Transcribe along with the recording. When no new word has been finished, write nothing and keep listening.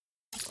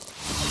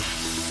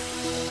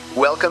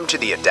Welcome to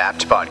the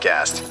Adapt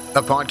Podcast,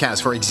 a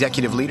podcast for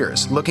executive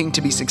leaders looking to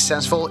be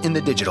successful in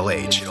the digital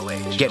age.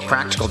 Get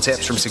practical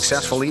tips from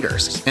successful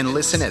leaders and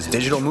listen as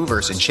digital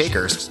movers and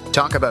shakers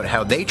talk about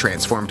how they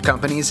transformed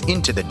companies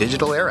into the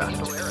digital era.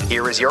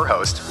 Here is your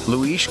host,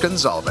 Luis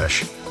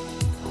Gonzalez.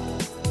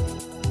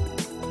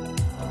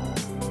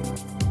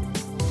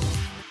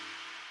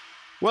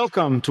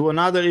 Welcome to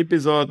another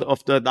episode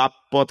of the Adapt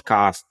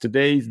Podcast.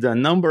 Today is the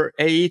number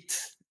 8.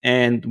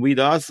 And with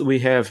us, we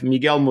have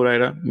Miguel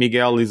Moreira.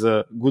 Miguel is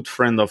a good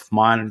friend of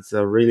mine. It's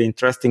a really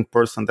interesting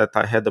person that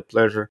I had the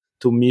pleasure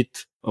to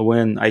meet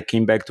when I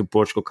came back to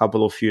Portugal a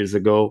couple of years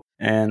ago.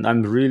 And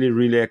I'm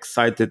really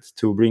excited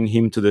to bring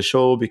him to the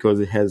show because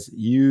he has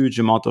huge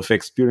amount of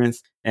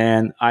experience.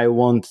 And I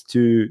want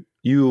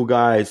you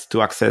guys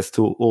to access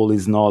to all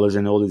his knowledge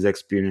and all his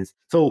experience.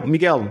 So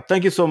Miguel,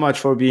 thank you so much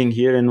for being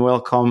here and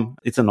welcome.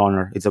 It's an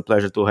honor. It's a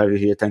pleasure to have you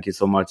here. Thank you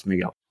so much,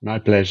 Miguel. My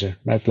pleasure.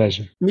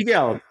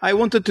 Miguel, I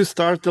wanted to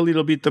start a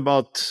little bit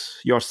about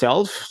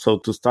yourself. So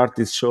to start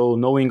this show,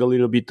 knowing a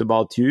little bit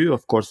about you.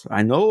 Of course,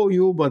 I know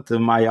you, but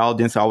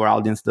our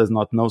audience does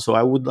not know. So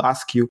I would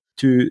ask you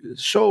to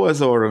show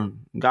us or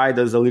guide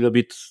us a little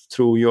bit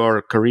through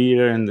your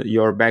career and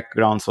your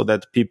background so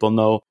that people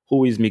know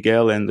who is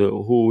Miguel and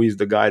who is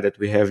the guy that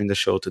we have in the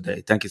show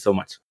today. Thank you so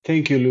much.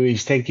 Thank you,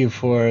 Luis. Thank you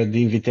for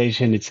the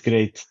invitation. It's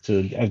great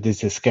to have this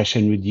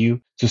discussion with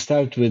you. To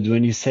start with,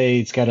 when you say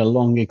it's got a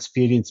long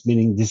experience,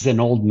 meaning this is an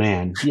old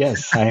man.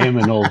 Yes, I am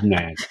an old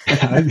man.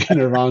 I've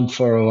been around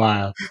for a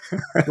while.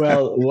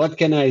 Well, what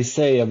can I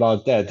say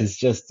about that? It's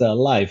just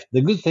life. The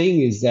good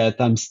thing is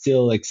that I'm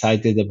still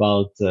excited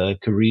about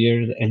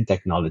career and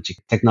technology.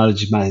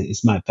 Technology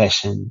is my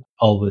passion,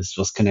 always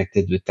was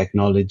connected with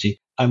technology.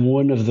 I'm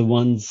one of the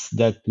ones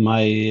that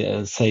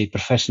my,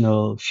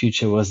 professional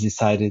future was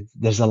decided.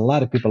 There's a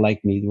lot of people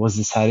like me. It was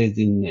decided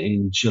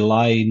in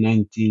July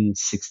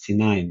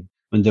 1969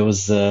 when there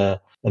was a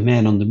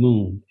man on the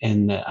moon.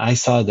 And I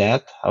saw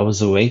that. I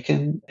was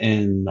awakened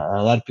and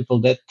a lot of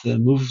people that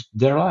moved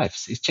their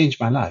lives. It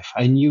changed my life.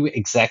 I knew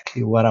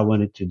exactly what I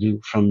wanted to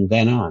do from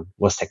then on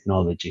was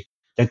technology.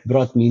 That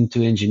brought me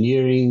into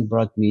engineering,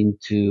 brought me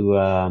into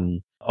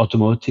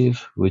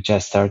automotive, which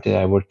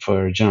I worked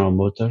for General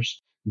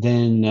Motors.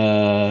 Then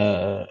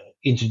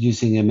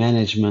introducing a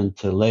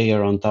management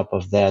layer on top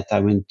of that, I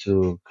went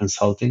to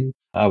consulting.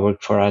 I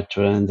worked for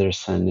Arthur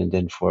Andersen and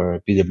then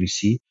for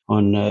PwC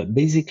on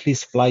basically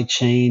supply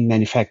chain,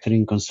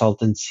 manufacturing,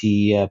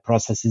 consultancy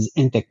processes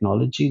and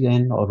technology,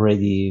 then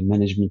already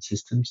management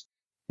systems.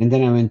 And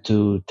then I went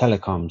to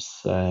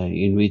telecoms,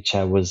 in which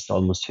I was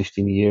almost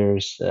 15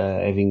 years,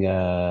 having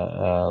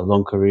a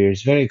long career.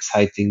 It's a very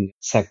exciting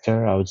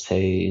sector, I would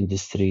say,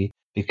 industry.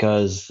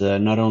 Because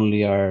not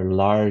only are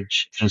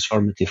large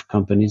transformative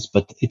companies,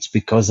 but it's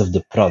because of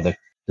the product.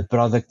 The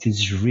product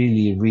is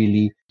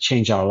really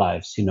changed our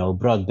lives. You know,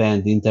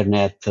 broadband,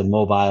 internet,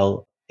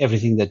 mobile,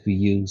 everything that we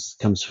use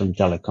comes from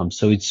telecom.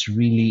 So it's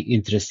really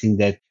interesting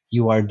that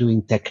you are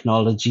doing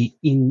technology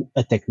in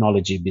a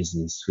technology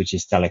business, which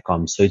is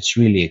telecom. So it's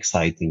really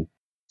exciting.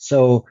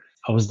 So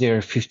I was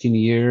there 15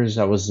 years.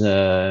 I was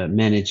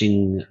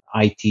managing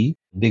IT,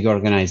 big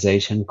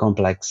organization,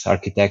 complex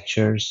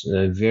architectures,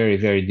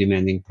 very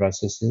demanding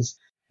processes,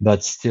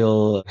 but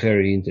still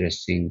very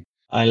interesting.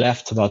 I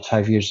left about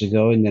 5 years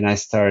ago, and then I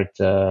started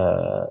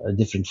a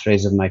different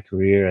phase of my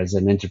career as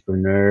an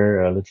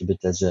entrepreneur, a little bit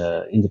as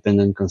an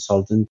independent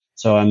consultant.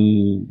 So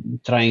I'm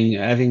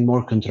having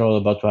more control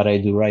about what I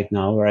do right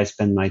now, where I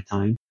spend my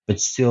time, but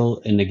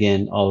still, and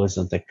again, always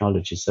on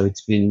technology. So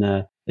it's been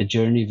a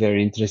journey,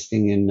 very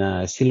interesting, and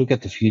I still look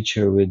at the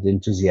future with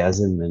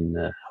enthusiasm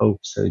and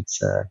hope. So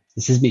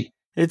this is me.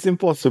 It's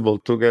impossible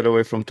to get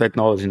away from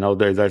technology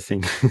nowadays, I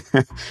think.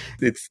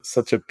 It's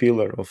such a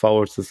pillar of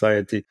our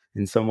society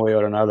in some way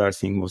or another. I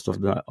think most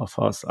of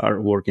us are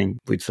working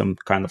with some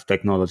kind of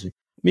technology.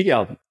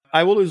 Miguel,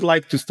 I always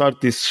like to start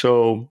this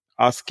show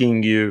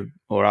asking you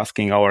or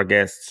asking our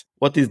guests,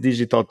 what is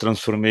digital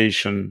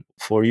transformation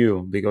for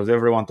you? Because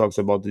everyone talks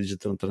about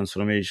digital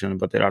transformation,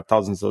 but there are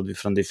thousands of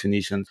different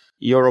definitions.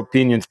 Your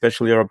opinion,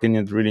 especially your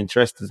opinion, really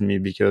interests me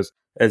because,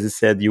 as you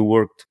said, you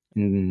worked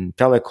in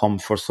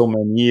telecoms for so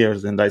many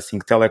years. And I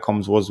think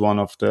telecoms was one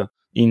of the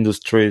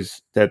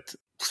industries that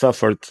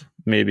suffered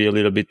maybe a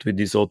little bit with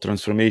this whole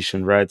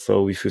transformation, right?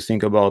 So if you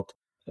think about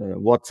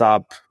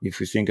WhatsApp, if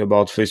you think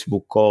about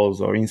Facebook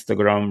calls or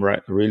Instagram,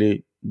 right,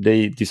 really,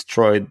 they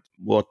destroyed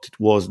what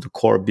was the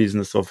core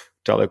business of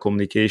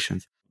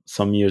telecommunications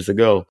some years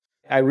ago.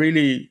 I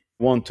really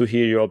want to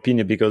hear your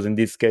opinion because in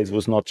this case, it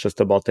was not just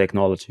about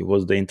technology. It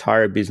was the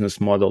entire business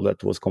model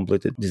that was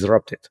completely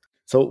disrupted.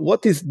 So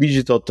what is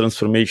digital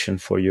transformation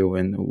for you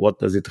and what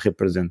does it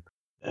represent?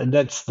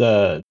 That's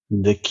the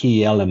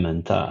key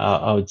element.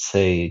 I would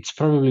say it's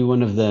probably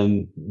one of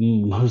the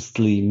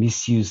mostly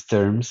misused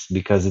terms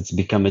because it's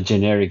become a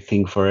generic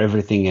thing for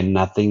everything and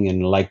nothing.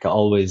 And like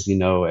always,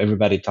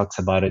 everybody talks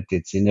about it.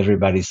 It's in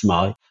everybody's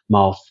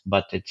mouth,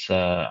 but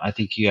I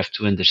think you have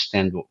to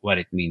understand what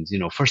it means.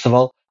 First of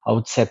all, I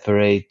would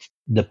separate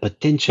the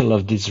potential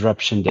of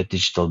disruption that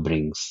digital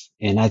brings.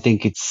 And I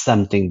think it's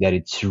something that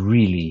it's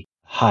really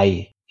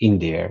high in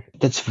there.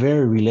 That's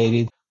very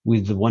related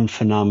with the one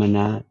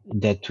phenomena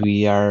that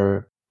we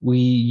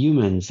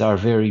humans are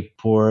very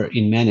poor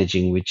in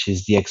managing, which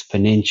is the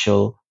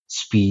exponential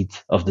speed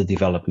of the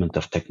development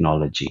of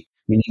technology,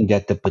 meaning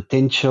that the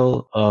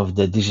potential of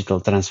the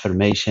digital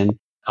transformation,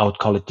 I would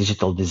call it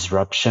digital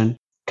disruption,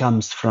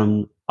 comes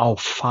from how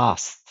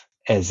fast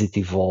as it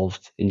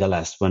evolved in the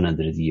last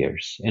 100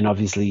 years. And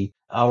obviously,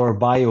 our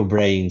bio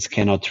brains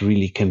cannot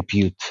really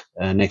compute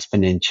an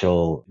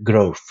exponential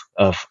growth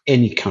of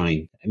any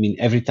kind. I mean,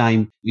 every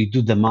time you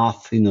do the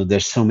math,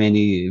 there's so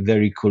many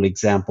very cool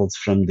examples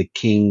from the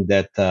king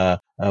that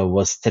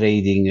was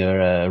trading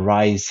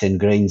rice and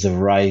grains of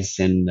rice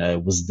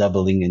and was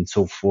doubling and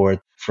so forth.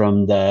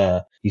 From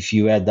if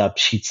you add up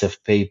sheets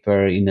of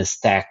paper in a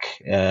stack,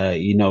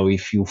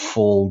 if you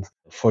fold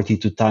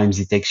 42 times,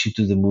 it takes you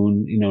to the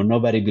moon.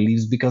 Nobody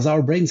believes, because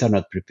our brains are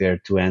not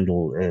prepared to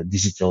handle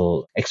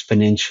digital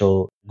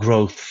exponential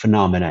growth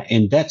phenomena.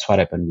 And that's what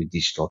happened with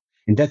digital.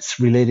 And that's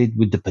related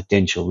with the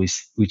potential,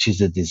 which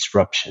is a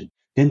disruption.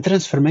 Then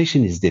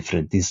transformation is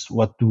different. Is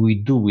what do we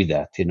do with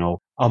that?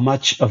 How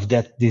much of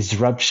that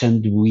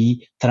disruption do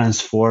we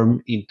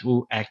transform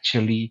into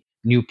actually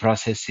new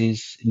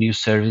processes, new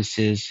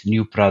services,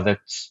 new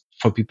products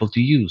for people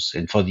to use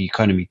and for the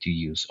economy to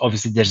use?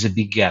 Obviously, there's a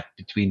big gap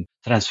between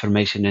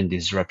transformation and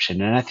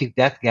disruption. And I think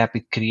that gap,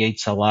 it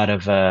creates a lot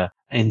of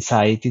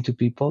anxiety to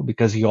people,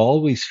 because you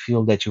always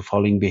feel that you're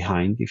falling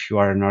behind. If you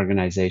are an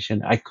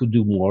organization, I could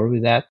do more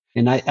with that.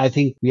 And I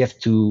think we have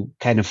to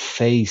kind of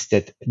face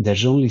that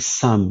there's only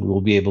some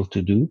we'll be able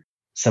to do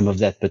some of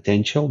that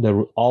potential. There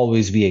will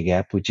always be a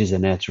gap, which is a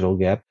natural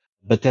gap,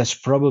 but there's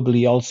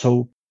probably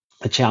also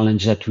a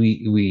challenge that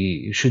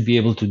we should be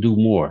able to do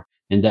more.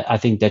 And I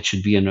think that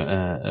should be in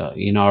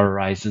our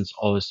horizons,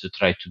 always to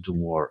try to do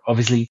more.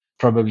 Obviously,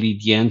 probably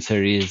the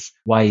answer is,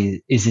 why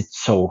is it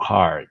so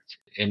hard?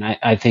 And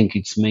I think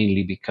it's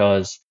mainly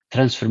because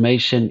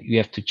transformation, you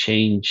have to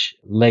change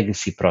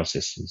legacy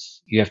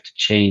processes. You have to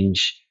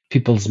change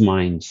people's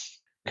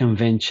minds,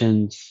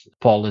 conventions,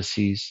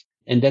 policies.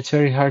 And that's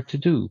very hard to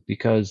do,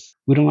 because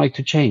we don't like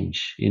to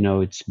change.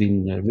 It's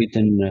been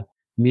written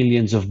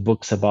millions of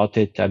books about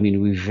it. I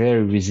mean, we're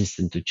very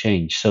resistant to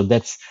change. So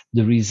that's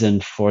the reason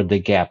for the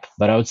gap.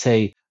 But I would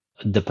say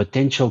the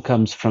potential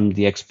comes from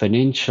the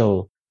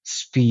exponential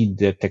speed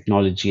that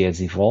technology has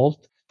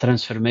evolved.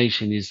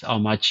 Transformation is how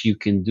much you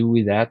can do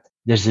with that.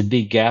 There's a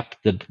big gap.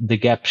 The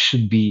gap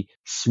should be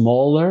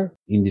smaller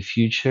in the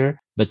future,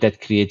 but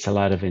that creates a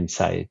lot of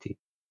anxiety.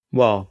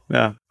 Wow.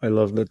 Yeah. I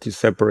love that you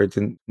separate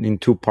in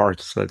two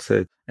parts, let's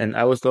say. And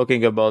I was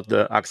talking about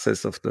the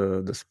access of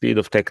the speed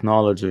of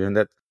technology. And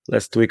that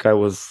last week I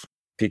was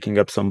picking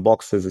up some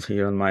boxes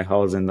here in my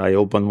house, and I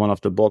opened one of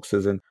the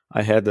boxes and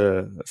I had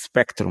a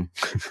Spectrum,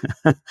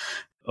 an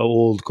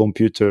old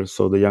computer.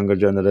 So the younger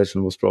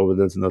generation was probably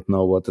does not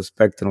know what a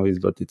Spectrum is,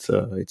 but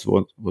it's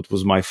what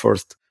was my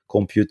first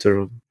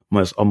computer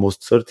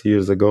almost 30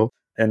 years ago.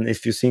 And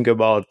if you think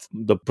about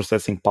the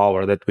processing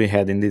power that we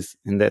had in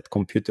that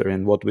computer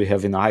and what we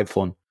have in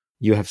iPhone,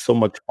 you have so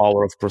much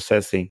power of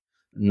processing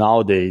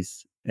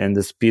nowadays, and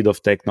the speed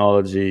of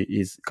technology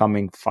is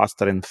coming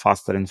faster and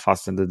faster and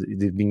faster, that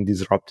it is being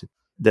disrupted.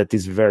 That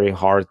is very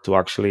hard to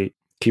actually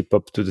keep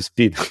up to the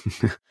speed.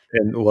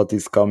 And what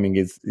is coming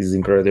is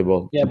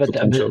incredible. Yeah, but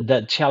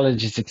the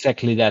challenge is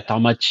exactly that. How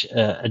much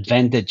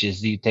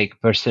advantages do you take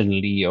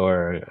personally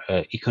or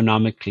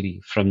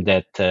economically from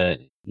that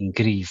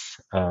increase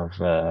of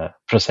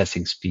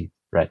processing speed,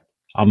 right?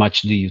 How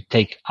much do you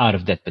take out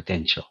of that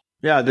potential?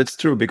 Yeah, that's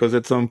true, because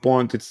at some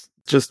point it's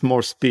just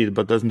more speed,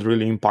 but doesn't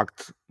really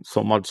impact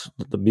so much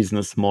the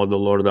business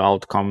model or the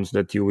outcomes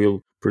that you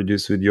will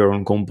produce with your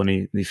own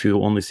company if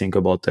you only think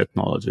about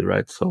technology,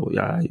 right? So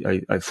yeah,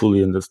 I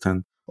fully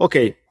understand.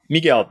 Okay,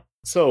 Miguel.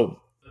 So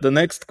the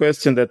next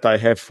question that I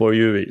have for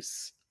you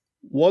is,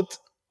 what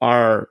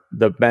are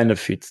the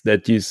benefits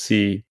that you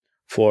see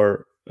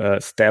for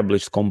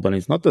established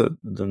companies, not the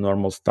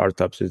normal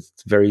startups?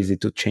 It's very easy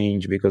to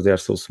change because they are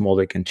so small,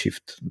 they can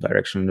shift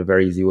direction in a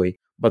very easy way.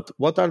 But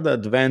what are the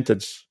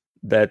advantages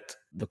that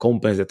the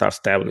companies that are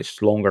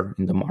established longer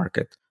in the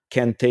market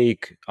can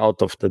take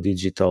out of the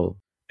digital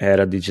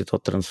era, digital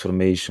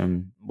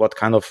transformation? What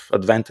kind of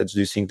advantage do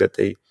you think that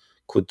they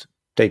could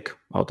take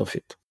out of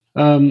it?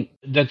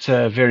 That's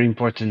a very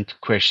important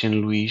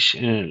question, Luis.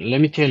 Let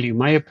me tell you,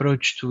 my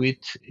approach to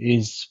it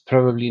is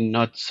probably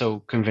not so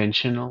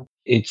conventional.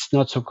 It's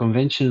not so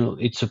conventional.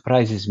 It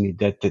surprises me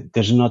that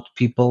there's not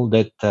people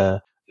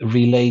that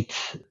relate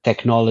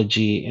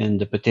technology and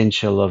the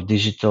potential of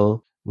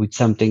digital with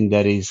something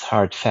that is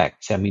hard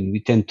facts. I mean,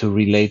 we tend to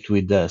relate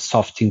with the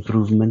soft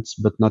improvements,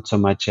 but not so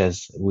much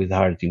as with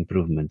hard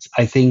improvements.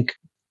 I think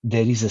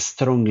there is a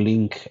strong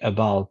link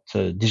about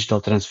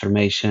digital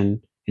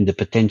transformation and the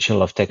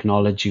potential of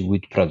technology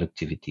with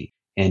productivity.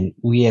 And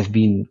we have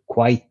been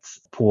quite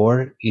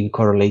poor in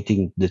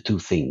correlating the two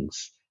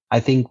things. I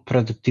think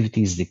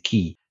productivity is the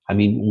key. I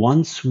mean,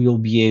 once we'll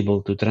be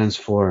able to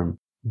transform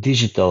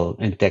digital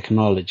and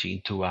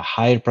technology to a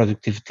higher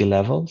productivity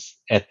levels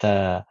at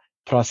a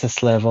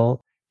process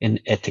level and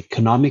at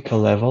economical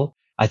level,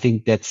 I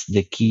think that's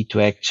the key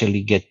to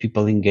actually get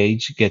people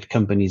engaged, get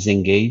companies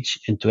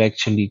engaged, and to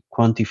actually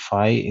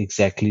quantify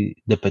exactly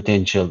the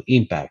potential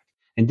impact.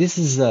 And this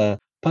is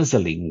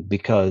puzzling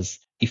because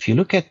if you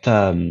look at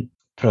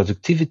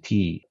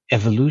productivity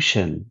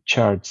evolution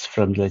charts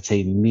from, let's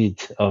say,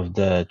 mid of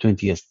the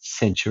 20th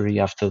century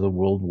after the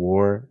World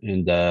War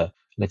and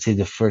let's say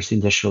the first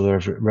industrial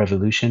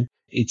revolution,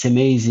 it's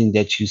amazing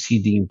that you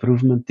see the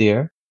improvement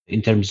there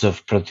in terms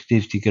of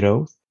productivity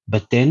growth.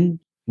 But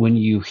then when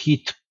you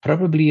hit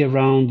probably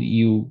around,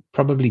 you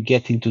probably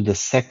get into the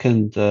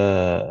second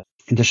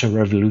industrial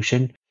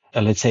revolution,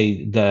 let's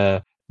say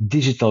the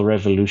digital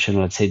revolution,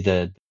 let's say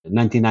the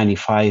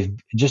 1995,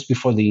 just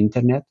before the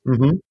internet,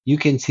 you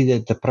can see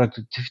that the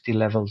productivity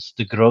levels,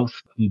 the growth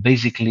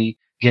basically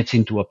gets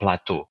into a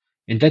plateau.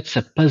 And that's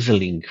a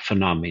puzzling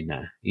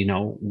phenomena.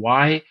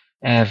 Why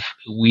have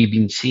we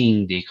been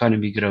seeing the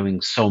economy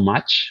growing so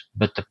much,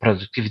 but the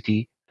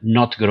productivity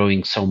not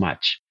growing so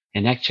much?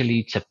 And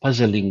actually, it's a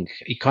puzzling.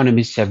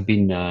 Economists have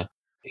been,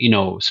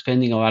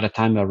 spending a lot of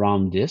time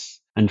around this.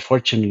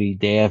 Unfortunately,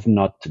 they have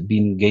not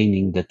been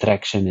gaining the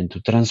traction and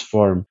to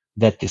transform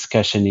that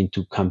discussion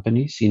into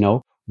companies.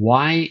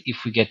 Why,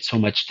 if we get so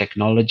much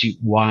technology,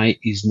 why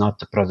is not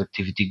the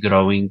productivity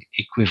growing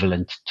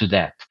equivalent to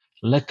that,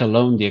 let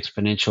alone the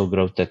exponential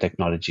growth that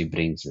technology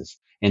brings us?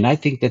 And I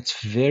think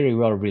that's very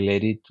well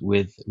related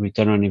with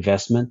return on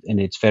investment, and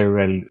it's very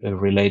well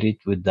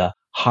related with the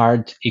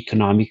hard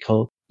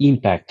economical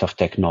impact of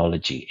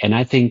technology. And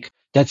I think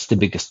that's the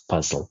biggest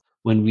puzzle.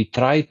 When we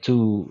try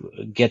to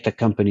get a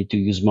company to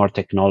use more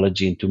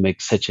technology and to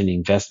make such an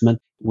investment,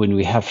 when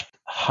we have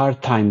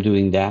hard time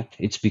doing that,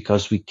 it's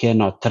because we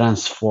cannot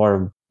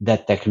transform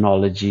that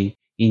technology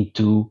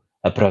into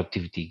a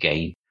productivity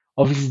gain.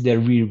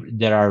 Obviously,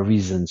 there are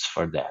reasons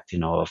for that,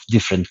 of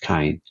different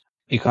kind.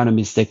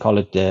 Economists, they call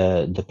it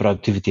the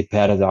productivity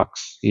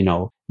paradox.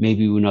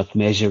 Maybe we're not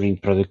measuring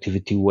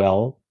productivity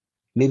well.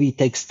 Maybe it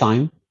takes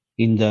time.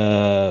 In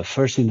the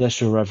first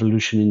industrial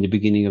revolution in the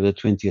beginning of the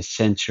 20th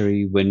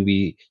century, when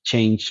we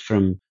changed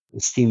from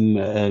steam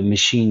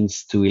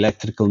machines to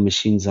electrical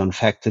machines on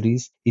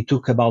factories, it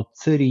took about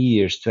 30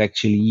 years to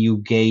actually you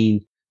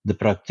gain the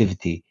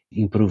productivity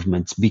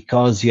improvements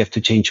because you have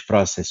to change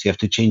process, you have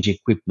to change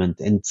equipment,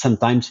 and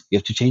sometimes you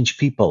have to change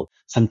people.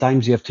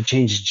 Sometimes you have to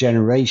change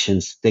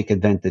generations to take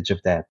advantage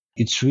of that.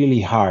 It's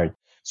really hard.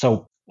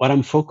 So what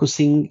I'm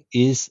focusing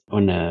is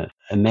on a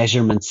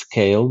measurement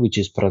scale, which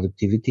is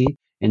productivity.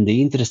 And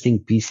the interesting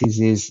pieces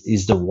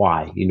is the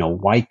why.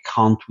 Why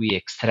can't we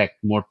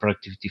extract more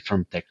productivity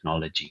from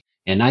technology?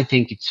 And I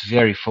think it's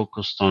very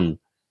focused on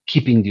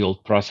keeping the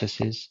old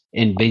processes,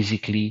 and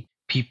basically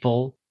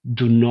people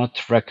do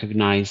not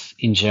recognize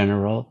in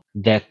general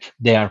that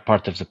they are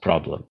part of the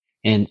problem.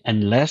 And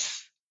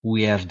unless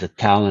we have the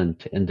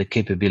talent and the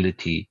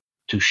capability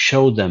to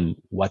show them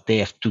what they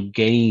have to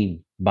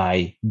gain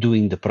by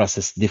doing the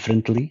process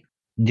differently,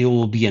 there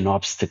will be an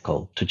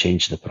obstacle to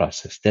change the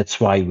process. That's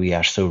why we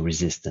are so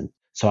resistant.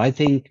 So I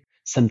think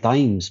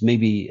sometimes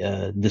maybe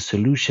the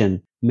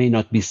solution may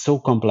not be so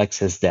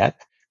complex as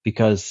that,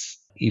 because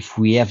if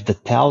we have the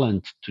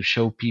talent to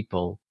show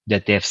people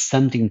that they have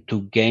something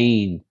to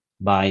gain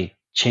by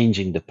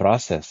changing the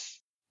process,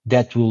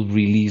 that will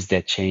release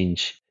that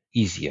change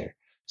easier.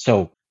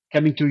 So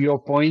coming to your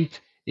point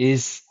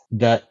is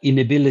the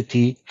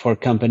inability for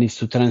companies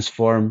to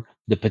transform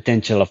the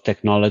potential of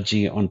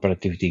technology on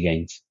productivity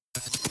gains.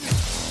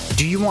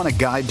 Do you want a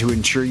guide to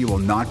ensure you will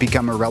not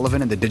become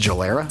irrelevant in the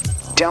digital era?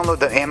 Download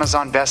the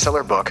Amazon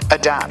bestseller book,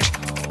 Adapt.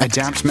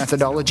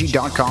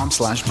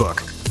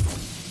 AdaptMethodology.com/book.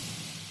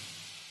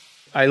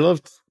 I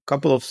loved a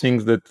couple of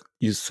things that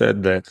you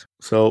said that.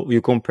 So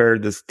you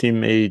compared the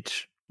steam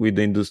age with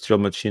the industrial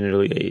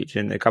machinery age.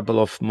 And a couple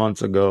of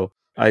months ago,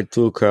 I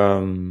took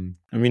a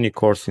mini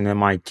course in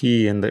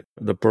MIT, and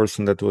the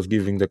person that was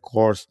giving the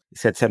course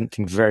said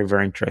something very,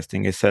 very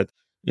interesting. He said,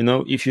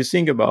 if you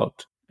think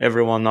about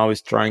everyone now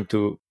is trying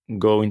to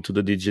go into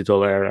the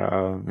digital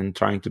era and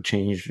trying to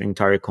change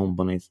entire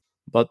companies,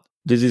 but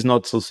this is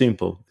not so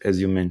simple, as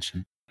you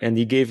mentioned. And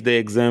he gave the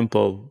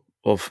example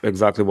of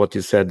exactly what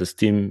you said,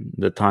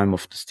 the time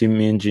of the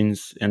steam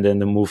engines, and then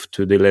the move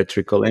to the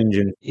electrical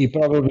engine. He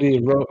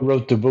probably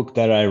wrote the book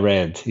that I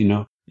read,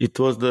 It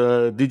was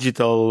the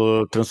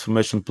digital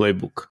transformation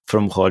playbook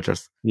from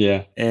Rogers.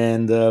 Yeah.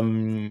 And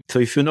so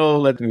if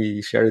let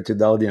me share it with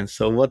the audience.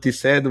 So what he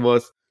said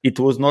was, it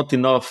was not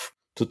enough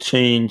to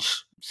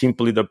change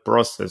simply the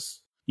process.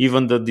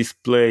 Even the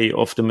display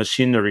of the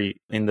machinery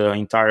in the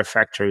entire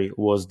factory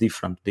was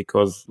different,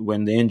 because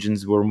when the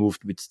engines were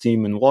moved with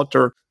steam and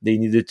water, they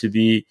needed to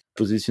be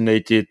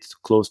positioned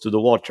close to the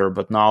water.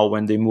 But now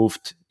when they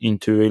moved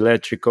into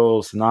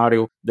electrical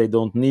scenario, they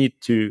don't need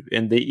to.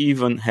 And they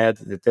even had,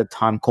 at that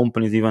time,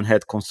 companies even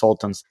had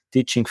consultants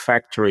teaching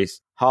factories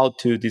how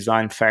to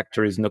design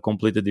factories in a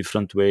completely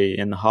different way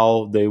and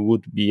how they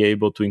would be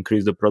able to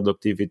increase the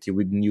productivity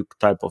with new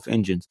type of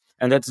engines.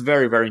 And that's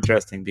very, very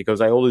interesting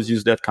because I always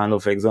use that kind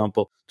of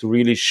example to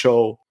really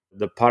show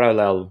the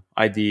parallel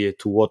idea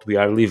to what we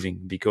are living,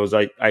 because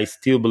I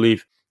still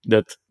believe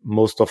that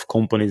most of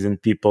companies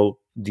and people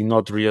do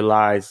not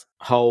realize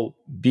how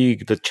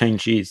big the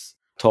change is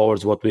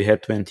towards what we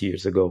had 20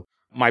 years ago.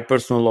 My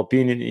personal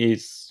opinion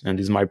is, and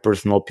this is my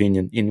personal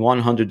opinion, in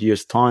 100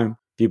 years' time,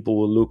 people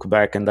will look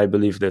back and I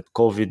believe that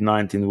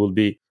COVID-19 will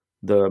be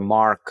the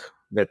mark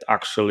that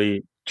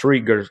actually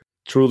triggers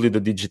truly the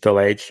digital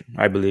age,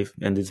 I believe.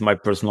 And it's my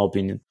personal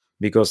opinion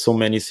because so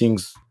many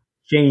things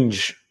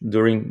change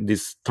during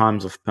these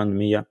times of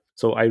pandemic.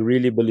 So I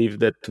really believe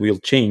that will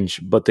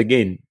change. But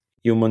again,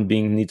 human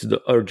being needs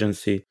the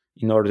urgency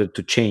in order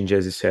to change.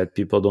 As you said,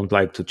 people don't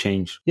like to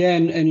change. Yeah,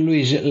 and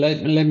Luis,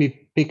 let me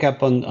pick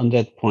up on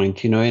that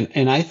point,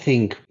 and I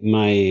think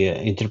my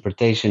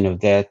interpretation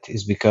of that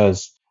is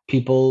because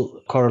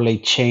people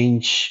correlate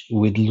change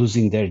with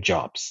losing their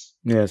jobs.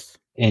 Yes.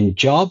 And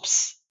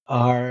jobs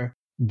are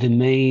the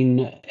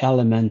main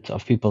element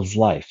of people's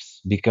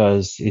lives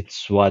because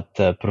it's what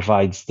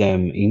provides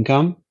them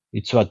income.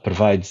 It's what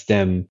provides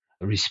them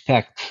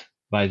respect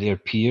by their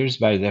peers,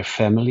 by their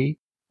family.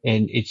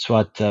 And it's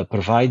what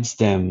provides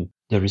them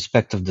the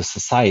respect of the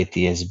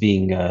society as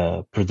being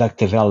a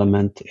productive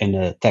element and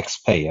a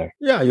taxpayer.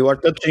 Yeah, you are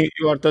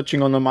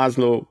touching on a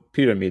Maslow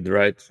pyramid,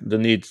 right? The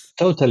needs.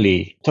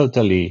 Totally.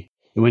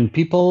 When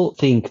people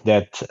think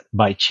that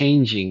by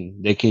changing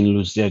they can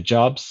lose their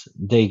jobs,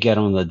 they get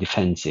on the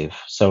defensive.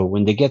 So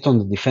when they get on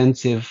the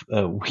defensive,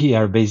 we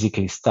are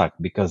basically stuck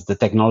because the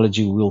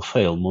technology will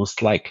fail.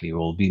 Most likely, it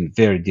will be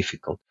very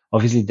difficult.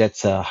 Obviously,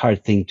 that's a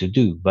hard thing to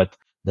do, but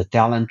the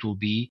talent will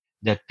be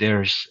that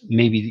there's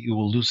maybe you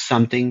will lose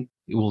something,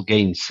 you will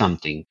gain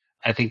something.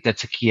 I think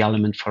that's a key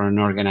element for an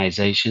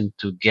organization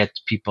to get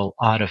people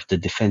out of the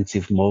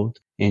defensive mode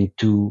and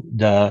to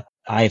the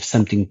I have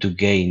something to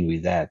gain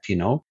with that,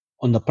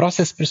 On the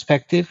process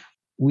perspective,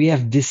 we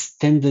have this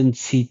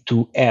tendency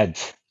to add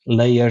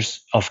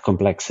layers of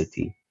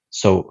complexity.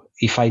 So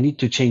if I need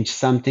to change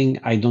something,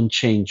 I don't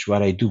change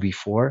what I do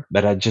before,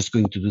 but I'm just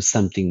going to do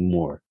something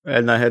more.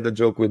 And I had a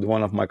joke with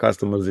one of my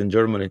customers in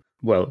Germany.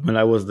 Well, when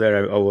I was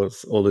there, I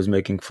was always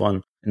making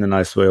fun in a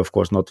nice way, of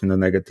course, not in a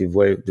negative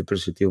way,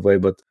 depreciative way,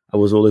 but I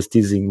was always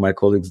teasing my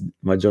colleagues,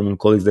 my German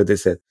colleagues, that they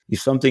said, if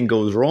something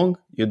goes wrong,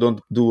 you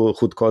don't do a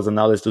root cause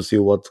analysis to see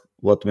what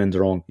went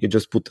wrong. You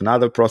just put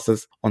another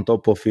process on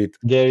top of it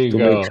to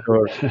make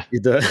sure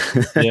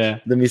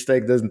the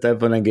mistake doesn't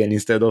happen again.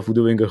 Instead of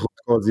doing a root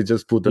cause, you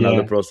just put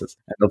another process.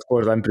 And of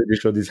course, I'm pretty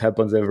sure this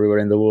happens everywhere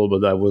in the world,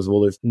 but I was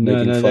always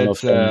making fun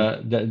of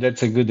them.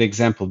 That's a good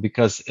example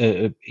because,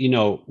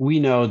 we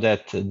know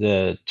that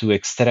to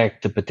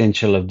extract the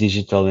potential of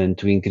digital and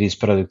to increase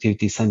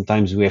productivity,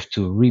 sometimes we have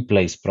to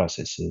replace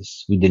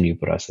processes with the new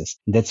process.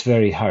 That's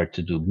very hard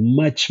to do,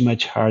 much,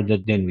 much harder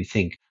than we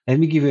think. Let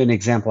me give you an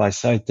example. I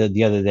saw it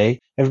the other day.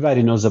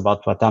 Everybody knows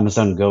about what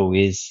Amazon Go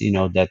is,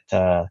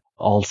 that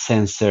all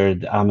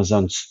censored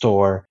Amazon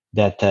store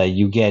that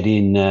you get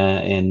in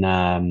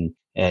and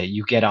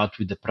you get out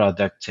with the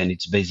product and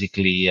it's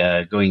basically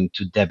going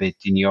to debit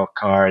in your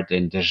card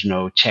and there's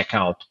no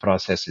checkout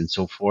process and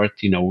so forth.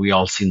 We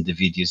all seen the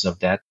videos of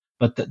that.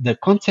 But the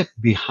concept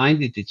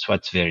behind it, it's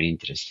what's very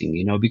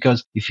interesting,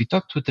 because if you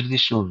talk to a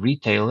traditional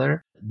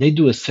retailer, they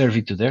do a survey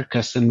to their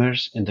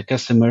customers and the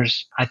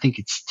customers, I think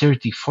it's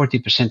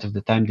 30-40% of the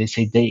time, they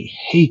say they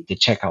hate the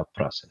checkout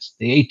process.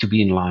 They hate to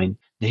be in line.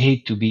 They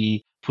hate to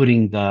be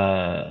putting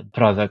the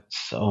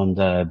products on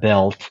the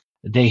belt.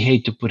 They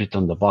hate to put it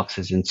on the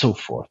boxes and so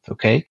forth.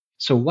 Okay.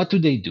 So what do?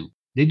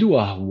 They do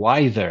a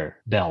wider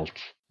belt.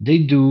 They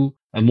do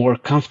a more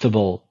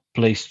comfortable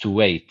place to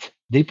wait.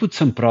 They put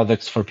some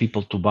products for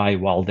people to buy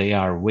while they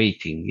are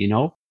waiting,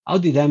 How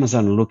did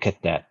Amazon look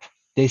at that?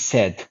 They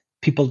said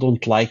people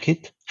don't like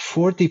it.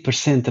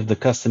 40% of the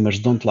customers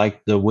don't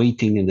like the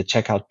waiting and the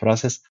checkout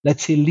process.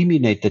 Let's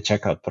eliminate the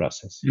checkout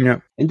process.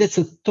 Yeah. And that's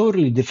a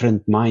totally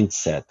different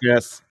mindset.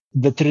 Yes.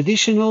 The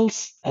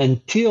traditionals,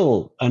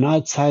 until an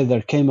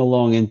outsider came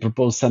along and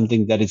proposed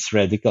something that is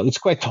radical, it's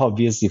quite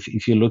obvious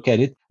if you look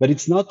at it, but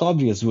it's not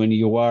obvious when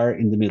you are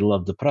in the middle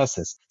of the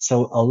process.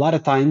 So a lot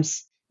of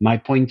times, my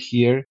point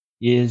here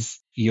is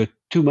you're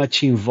too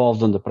much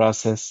involved in the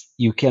process.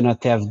 You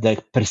cannot have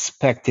the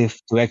perspective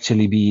to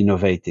actually be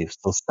innovative.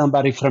 So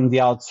somebody from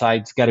the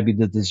outside's got to be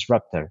the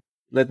disruptor.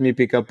 Let me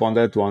pick up on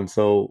that one.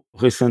 So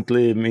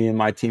recently, me and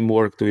my team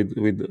worked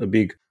with a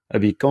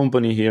big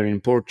company here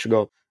in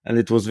Portugal. And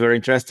it was very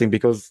interesting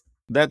because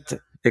that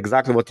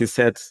exactly what you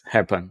said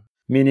happened.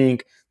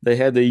 Meaning they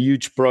had a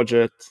huge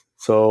project.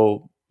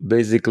 So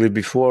basically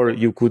before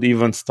you could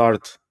even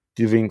start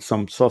doing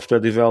some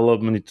software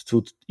development, it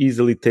would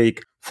easily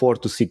take 4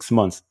 to 6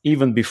 months,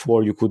 even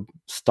before you could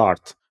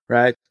start,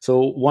 right?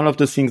 So one of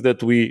the things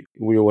that we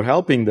were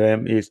helping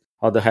them is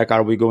how the heck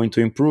are we going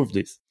to improve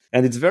this?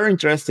 And it's very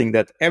interesting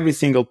that every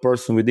single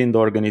person within the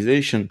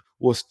organization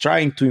was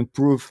trying to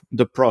improve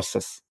the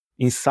process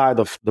inside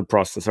of the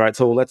process, right?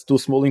 So let's do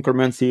small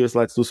increments here,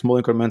 let's do small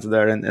increments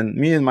there. And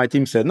me and my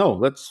team said, no,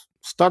 let's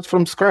start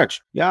from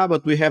scratch. Yeah,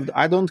 but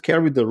I don't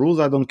care with the rules.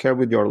 I don't care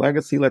with your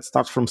legacy. Let's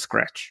start from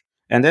scratch.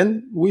 And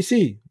then we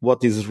see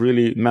what is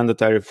really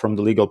mandatory from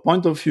the legal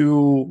point of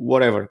view,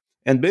 whatever.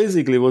 And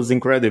basically it was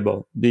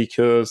incredible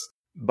because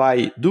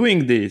by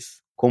doing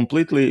this,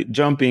 completely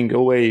jumping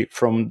away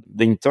from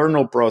the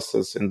internal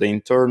process and the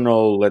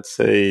internal, let's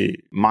say,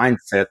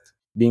 mindset,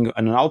 being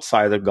an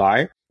outsider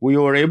guy, we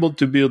were able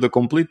to build a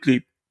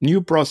completely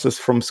new process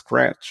from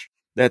scratch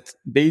that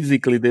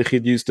basically they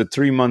reduced the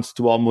 3 months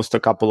to almost a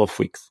couple of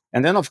weeks.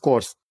 And then, of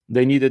course,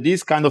 they needed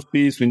this kind of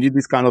piece, we need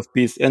this kind of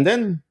piece. And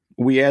then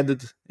we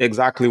added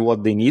exactly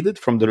what they needed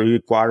from the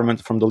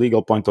requirement, from the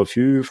legal point of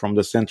view, from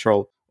the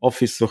central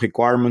office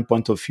requirement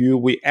point of view.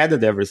 We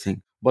added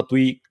everything, but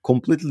we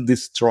completely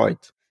destroyed.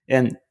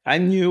 And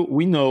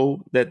we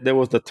know that there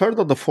was the third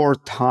or the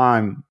fourth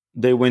time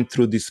they went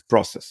through this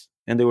process.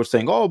 And they were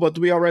saying, oh, but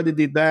we already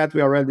did that.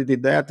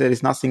 There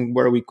is nothing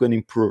where we can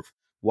improve.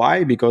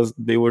 Why? Because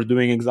they were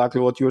doing exactly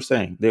what you're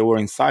saying. They were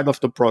inside of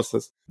the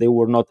process. They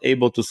were not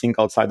able to think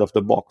outside of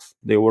the box.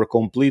 They were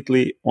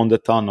completely on the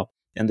tunnel,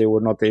 and they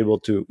were not able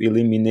to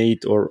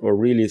eliminate or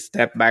really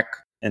step back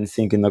and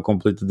think in a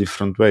completely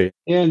different way.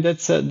 Yeah, and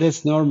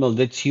that's normal.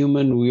 That's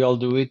human. We all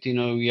do it.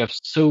 We have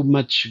so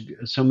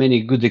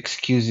many good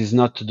excuses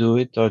not to do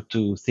it or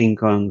to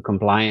think on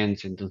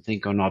compliance and to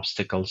think on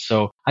obstacles.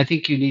 So I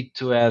think you need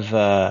to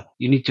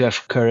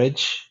have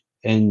courage,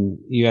 and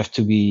you have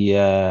to be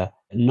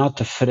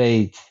not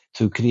afraid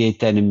to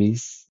create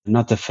enemies,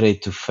 not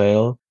afraid to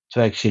fail,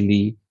 to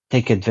actually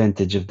take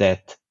advantage of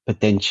that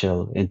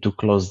potential and to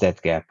close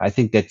that gap. I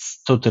think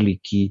that's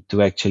totally key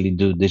to actually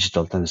do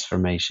digital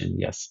transformation.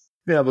 Yes.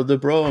 Yeah, but the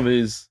problem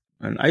is,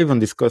 and I even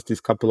discussed this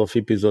a couple of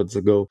episodes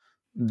ago,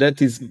 that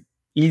is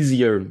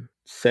easier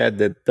said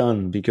than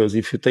done, because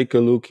if you take a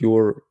look,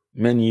 you're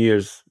many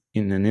years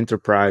in an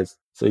enterprise,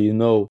 so you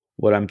know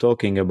what I'm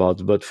talking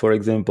about. But for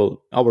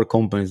example, our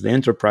companies, the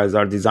enterprise,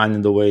 are designed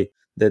in the way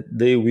that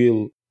they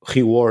will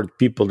reward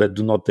people that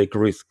do not take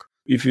risk.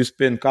 If you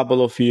spend a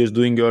couple of years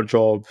doing your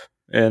job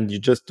and you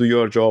just do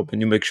your job and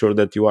you make sure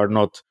that you are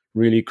not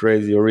really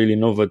crazy or really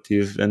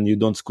innovative and you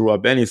don't screw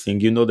up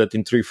anything, you know that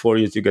in 3-4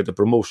 years you get a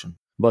promotion.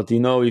 But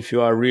if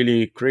you are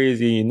really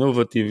crazy,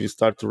 innovative, you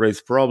start to raise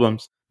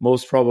problems.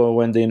 Most probably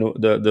when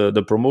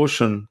the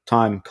promotion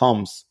time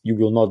comes, you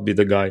will not be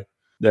the guy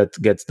that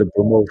gets the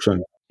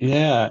promotion.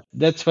 Yeah,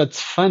 that's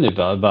what's fun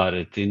about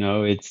it.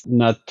 It's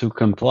not to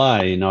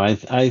comply.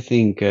 I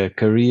think a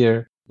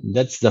career,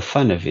 that's the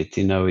fun of it.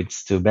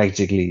 It's to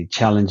basically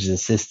challenge the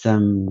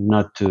system,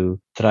 not to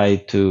try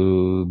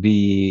to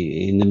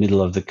be in the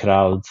middle of the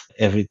crowd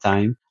every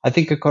time. I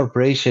think a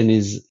corporation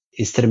is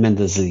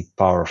tremendously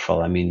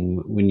powerful. I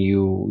mean, when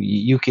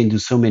you can do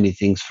so many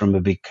things from a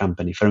big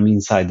company, from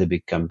inside the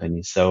big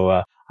company.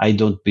 So I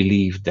don't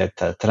believe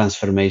that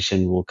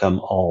transformation will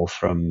come all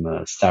from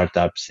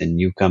startups and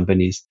new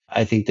companies.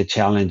 I think the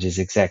challenge is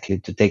exactly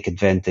to take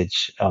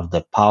advantage of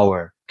the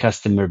power,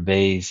 customer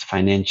base,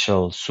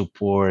 financial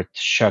support,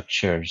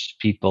 structures,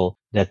 people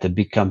that the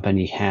big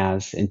company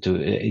has. And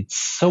it's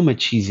so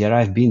much easier.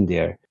 I've been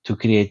there to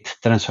create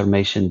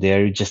transformation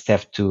there. You just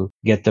have to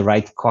get the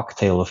right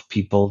cocktail of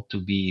people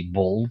to be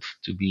bold,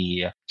 to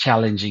be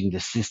challenging the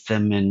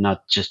system and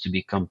not just to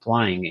be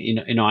complying.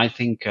 I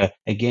think,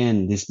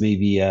 again, this may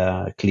be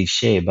a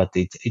cliche, but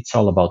it's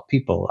all about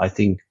people. I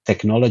think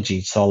technology,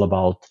 it's all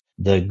about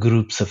the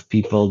groups of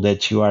people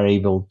that you are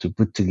able to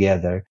put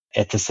together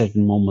at a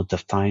certain moment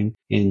of time.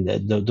 And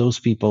those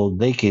people,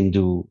 they can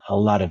do a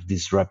lot of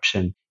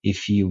disruption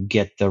if you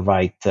get the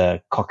right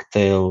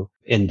cocktail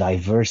and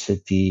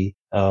diversity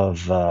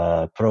of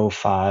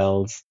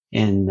profiles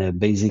and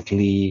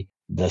basically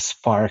the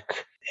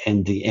spark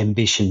and the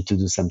ambition to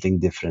do something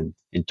different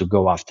and to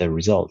go after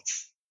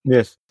results.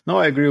 Yes. No,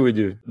 I agree with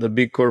you. The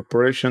big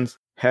corporations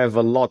have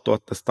a lot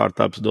what the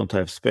startups don't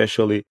have,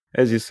 especially,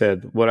 as you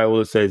said, what I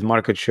will say is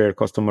market share,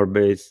 customer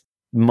base,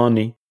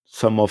 money.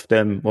 Some of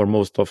them or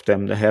most of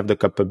them, they have the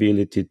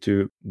capability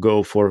to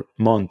go for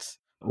months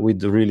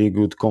with really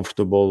good,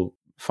 comfortable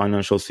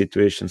financial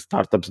situations.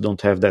 Startups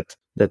don't have that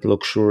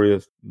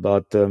luxurious,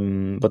 but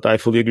I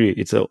fully agree.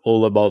 It's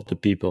all about the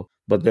people.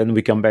 But then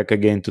we come back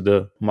again to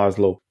the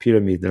Maslow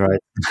pyramid, right?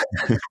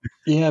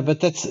 Yeah,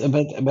 but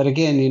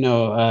again,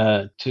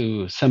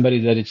 to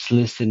somebody that is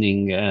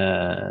listening,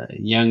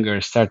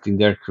 younger, starting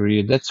their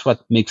career, that's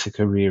what makes a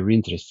career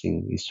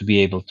interesting, is to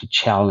be able to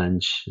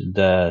challenge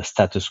the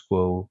status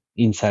quo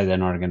inside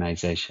an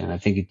organization. I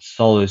think it's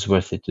always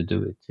worth it to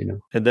do it,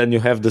 And then you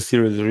have the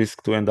serious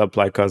risk to end up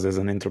like us as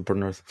an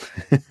entrepreneurs.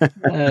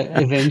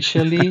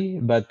 Eventually,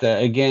 but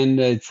again,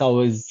 it's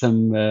always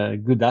some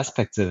good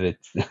aspects of it.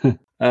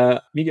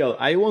 Miguel,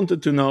 I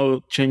wanted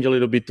to change a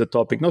little bit the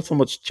topic, not so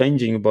much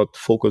changing, but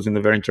focus in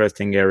a very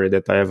interesting area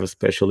that I have a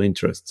special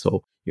interest.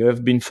 So you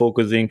have been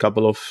focusing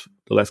the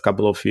last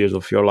couple of years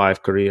of your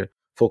life career,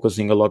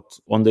 focusing a lot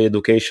on the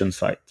education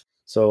side.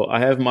 So I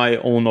have my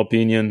own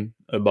opinion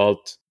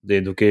about the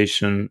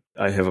education.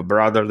 I have a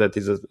brother that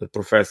is a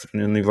professor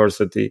in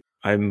university.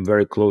 I'm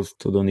very close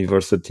to the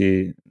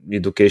university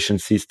education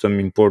system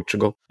in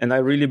Portugal. And I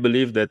really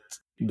believe that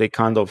they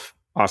kind of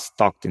are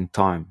stuck in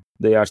time.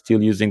 They are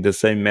still using the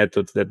same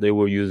methods that they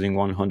were using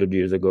 100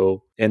 years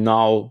ago. And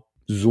now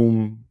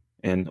Zoom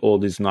and all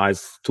these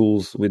nice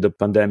tools with the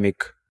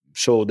pandemic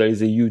show there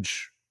is a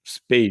huge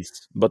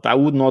space. But I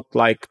would not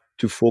like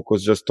to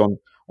focus just on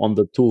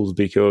the tools,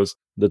 because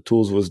the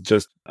tools was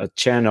just a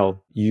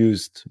channel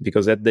used,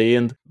 because at the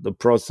end the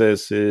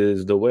process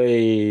is the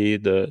way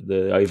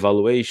the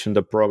evaluation,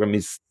 the program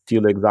is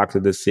still exactly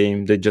the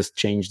same. They just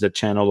change the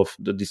channel of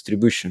the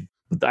distribution.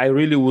 But I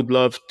really would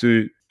love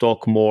to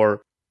talk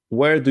more.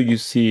 Where do you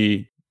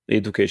see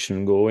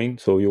education going?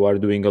 So you are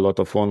doing a lot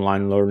of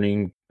online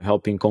learning,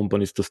 helping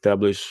companies to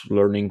establish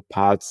learning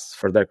paths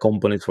for their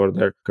companies, for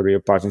their career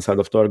paths inside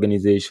of the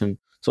organization.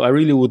 So I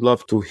really would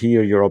love to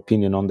hear your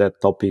opinion on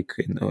that topic.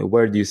 And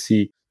where do you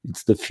see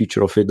it's the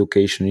future of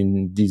education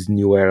in this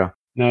new era?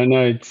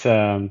 No, it's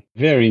a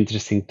very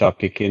interesting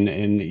topic.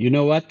 And you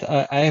know what?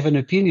 I have an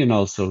opinion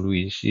also,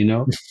 Luis,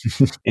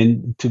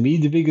 And to me,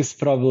 the biggest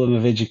problem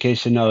of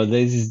education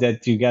nowadays is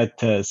that you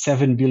got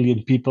 7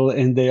 billion people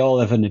and they all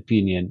have an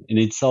opinion, and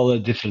it's all a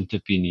different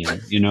opinion.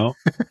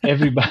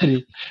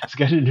 Everybody has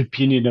got an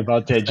opinion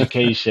about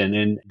education,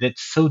 and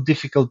that's so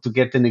difficult to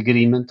get an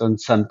agreement on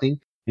something.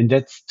 And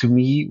that's, to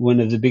me, one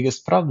of the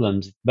biggest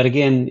problems. But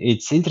again,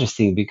 it's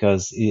interesting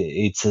because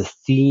it's a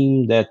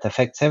theme that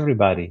affects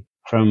everybody,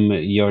 from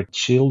your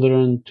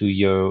children to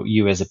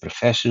you as a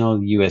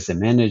professional, you as a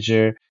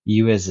manager,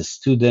 you as a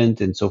student,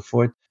 and so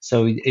forth.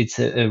 So it's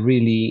a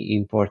really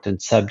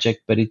important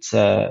subject, but it's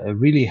a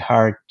really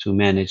hard to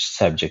manage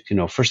subject.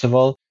 First of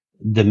all,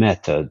 the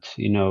method.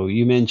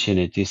 You mentioned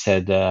it. You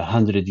said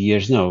 100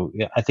 years. No,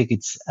 I think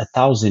it's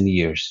 1,000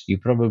 years. You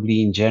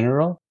probably, in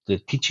general, the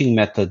teaching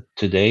method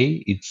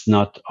today, it's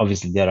not,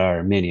 obviously there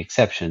are many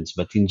exceptions,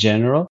 but in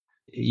general,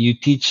 you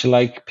teach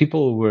like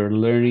people were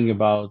learning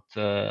about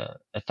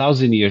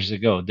 1,000 years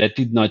ago. That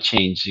did not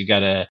change. You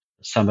got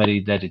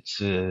somebody that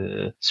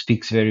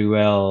speaks very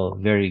well,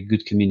 very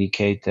good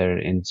communicator,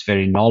 and it's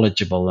very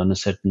knowledgeable on a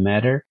certain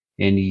matter,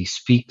 and he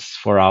speaks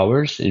for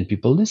hours and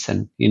people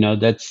listen.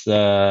 That's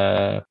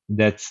still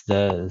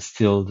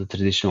the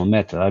traditional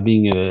method. I'm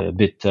being a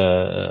bit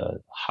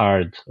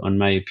hard on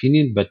my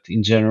opinion, but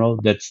in general,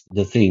 that's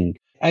the thing.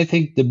 I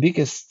think the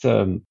biggest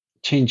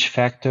change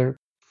factor,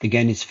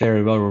 again, it's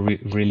very well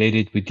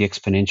related with the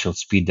exponential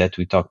speed that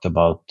we talked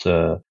about.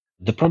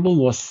 The problem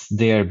was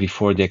there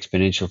before the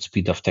exponential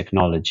speed of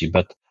technology,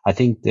 but I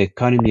think the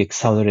economy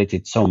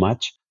accelerated so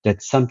much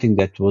that something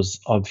that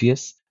was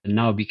obvious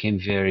now became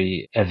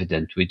very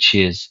evident, which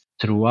is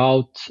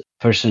throughout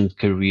person's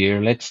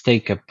career. Let's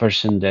take a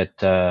person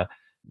that,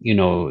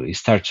 he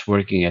starts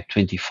working at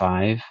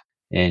 25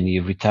 and he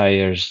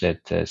retires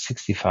at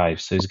 65.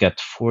 So he's got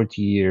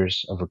 40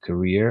 years of a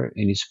career,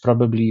 and he's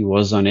probably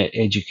was on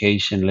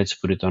education, let's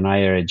put it on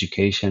higher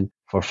education,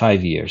 for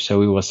 5 years.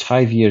 So he was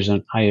 5 years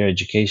on higher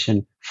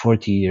education,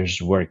 40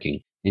 years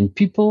working. And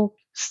people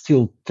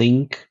still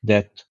think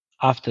that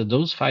after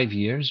those 5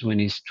 years, when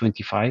he's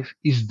 25,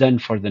 he's done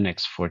for the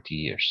next 40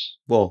 years.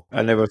 Well,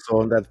 I never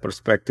saw that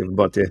perspective,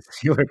 but yes,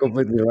 you are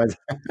completely right.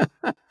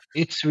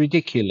 It's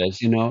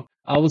ridiculous,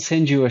 I will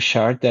send you a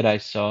chart that I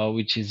saw,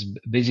 which is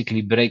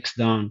basically breaks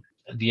down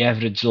the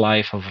average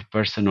life of a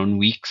person on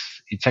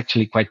weeks. It's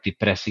actually quite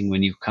depressing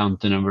when you count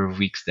the number of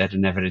weeks that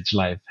an average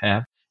life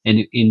have.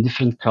 And in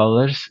different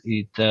colors,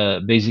 it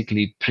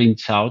basically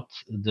prints out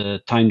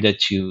the time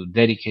that you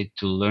dedicate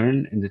to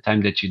learn and the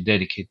time that you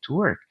dedicate to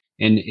work.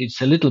 And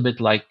it's a little bit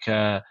like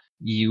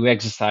you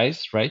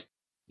exercise, right?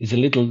 It's a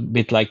little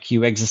bit like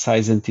you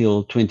exercise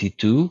until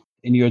 22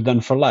 and you're done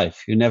for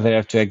life. You never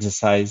have to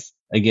exercise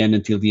again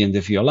until the end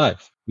of your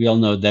life. We all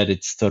know that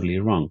it's totally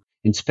wrong.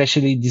 And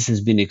especially this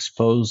has been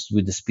exposed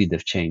with the speed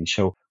of change.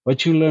 So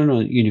what you learn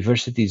on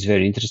university is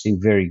very interesting,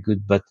 very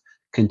good, but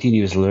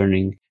continuous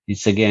learning,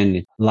 it's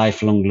again,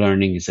 lifelong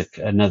learning is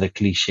another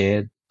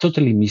cliche,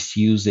 totally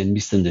misused and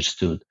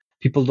misunderstood.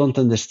 People don't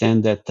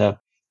understand that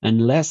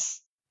unless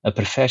a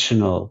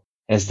professional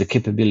has the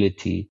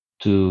capability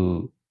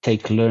to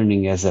take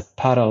learning as a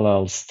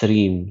parallel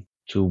stream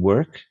to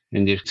work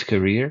in their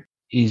career,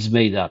 is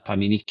made up. I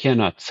mean, it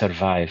cannot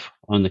survive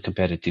on the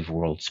competitive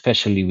world,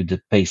 especially with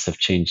the pace of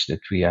change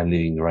that we are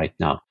living right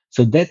now.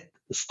 So that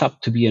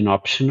stopped to be an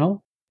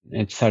optional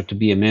and started to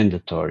be a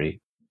mandatory,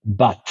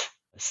 but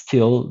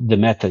still the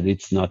method,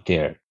 it's not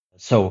there.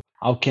 So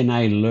how can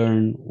I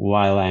learn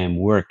while I am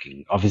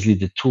working? Obviously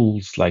the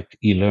tools like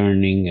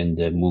e-learning and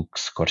the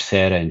MOOCs,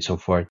 Coursera and so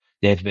forth,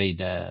 they've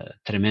made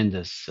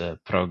tremendous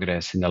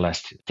progress in the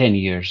last 10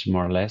 years,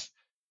 more or less,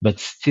 but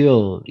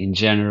still in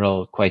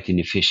general quite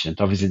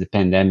inefficient. Obviously the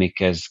pandemic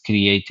has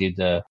created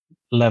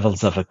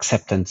levels of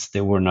acceptance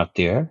that were not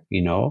there,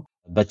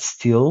 but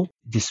still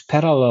this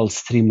parallel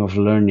stream of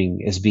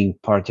learning as being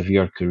part of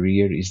your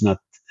career is not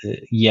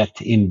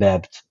yet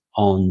embedded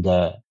on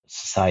the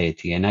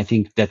society. And I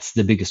think that's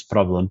the biggest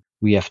problem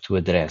we have to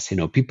address.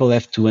 People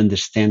have to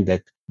understand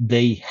that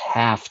they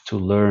have to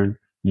learn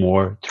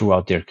more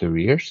throughout their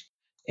careers.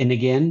 And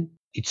again,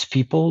 it's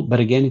people, but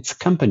again, it's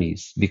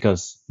companies,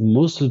 because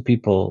most of the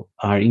people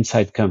are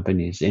inside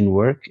companies and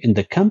work, and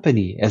the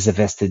company has a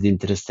vested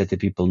interest that the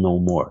people know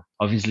more.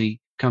 Obviously,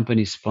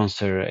 companies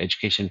sponsor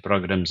education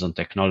programs on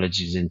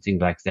technologies and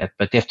things like that,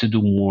 but they have to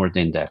do more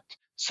than that.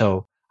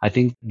 So I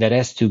think there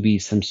has to be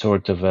some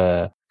sort of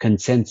a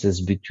consensus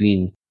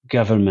between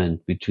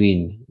government,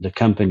 between the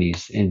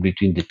companies, and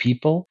between the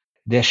people.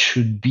 There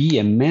should be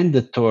a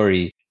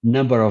mandatory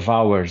number of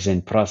hours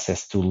and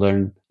process to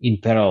learn in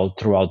parallel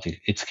throughout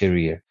its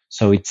career.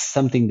 So it's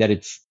something that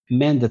it's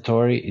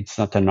mandatory. It's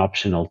not an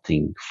optional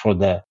thing for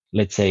the,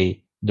 let's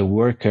say, the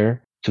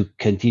worker to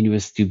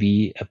continuous to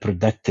be a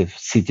productive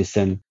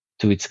citizen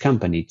to its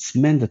company. It's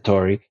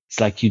mandatory. It's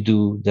like you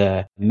do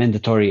the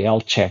mandatory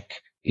health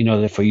check in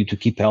order for you to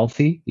keep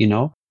healthy,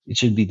 it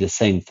should be the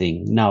same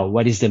thing. Now,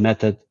 what is the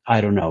method?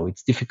 I don't know.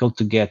 It's difficult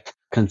to get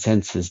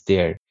consensus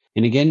there.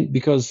 And again,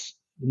 because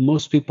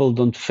most people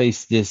don't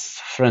face this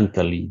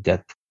frontally,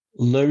 that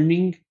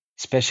learning,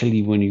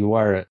 especially when you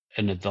are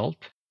an adult,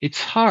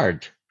 it's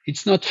hard.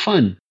 It's not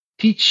fun.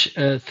 Teach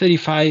a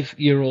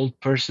 35-year-old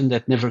person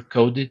that never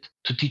coded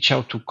to teach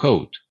how to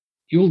code.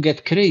 You will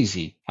get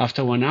crazy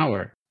after 1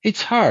 hour.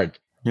 It's hard.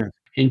 Yeah.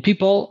 And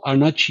people are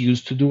not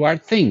used to do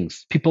hard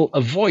things. People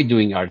avoid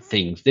doing hard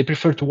things. They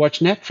prefer to watch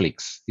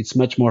Netflix. It's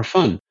much more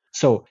fun.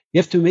 So you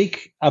have to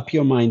make up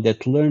your mind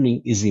that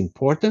learning is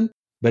important,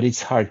 but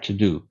it's hard to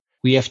do.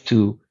 We have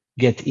to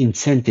get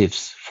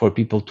incentives for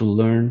people to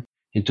learn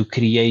and to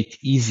create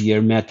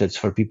easier methods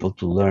for people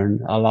to learn,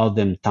 allow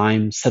them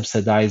time,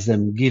 subsidize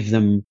them, give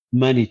them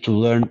money to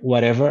learn,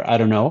 whatever. I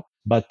don't know.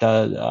 But,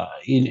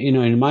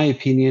 in my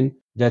opinion,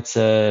 that's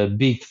a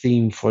big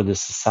theme for the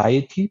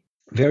society.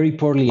 Very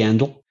poorly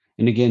handled.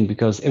 And again,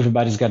 because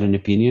everybody's got an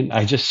opinion,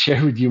 I just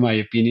share with you my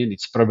opinion.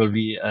 It's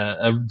probably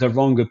the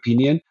wrong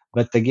opinion.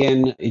 But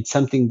again, it's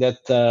something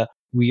that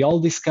we all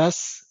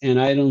discuss, and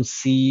I don't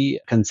see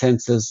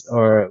consensus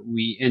or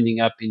we ending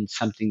up in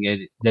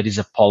something that is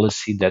a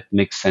policy that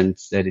makes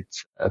sense, that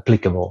it's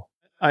applicable.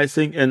 I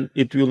think, and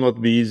it will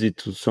not be easy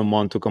to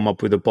someone to come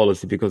up with a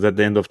policy, because at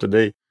the end of the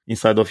day,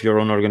 inside of your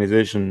own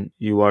organization,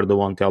 you are the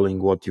one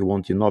telling what you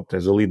want, you not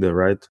as a leader,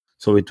 right?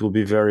 So it will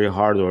be very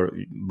hard,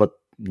 but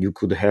you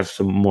could have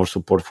some more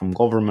support from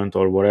government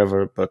or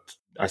whatever, but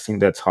I think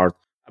that's hard.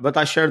 But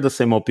I share the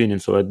same opinion.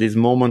 So at this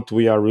moment,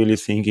 we are really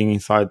thinking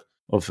inside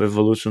of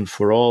Evolution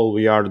for All.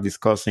 We are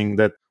discussing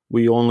that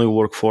we only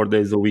work 4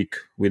 days a week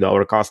with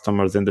our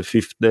customers, and the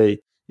fifth day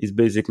is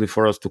basically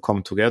for us to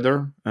come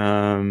together.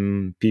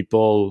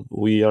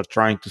 We are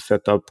trying to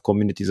set up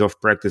communities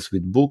of practice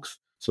with books,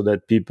 so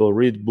that people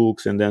read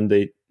books, and then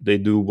they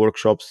do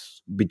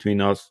workshops between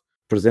us,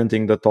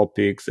 presenting the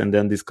topics, and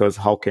then discuss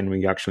how can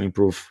we actually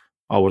improve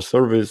our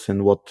service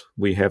and what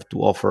we have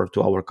to offer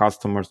to our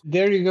customers.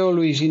 There you go,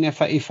 Luigi. And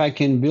if I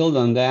can build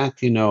on that,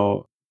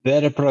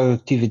 better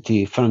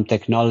productivity from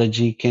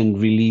technology can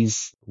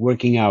release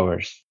working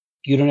hours.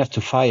 You don't have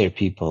to fire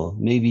people.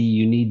 Maybe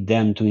you need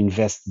them to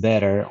invest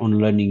better on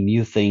learning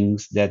new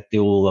things that they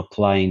will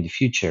apply in the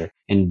future.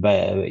 And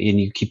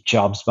you keep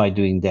jobs by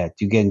doing that.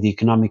 You get the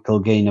economical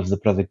gain of the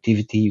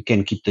productivity. You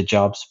can keep the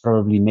jobs,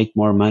 probably make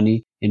more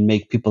money and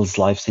make people's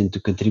lives and to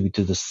contribute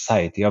to the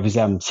society.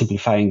 Obviously, I'm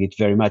simplifying it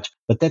very much,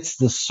 but that's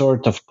the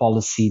sort of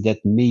policy that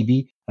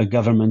maybe a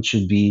government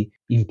should be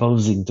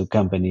imposing to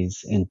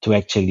companies and to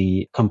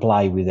actually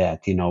comply with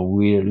that.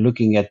 We're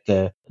looking at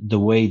the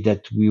way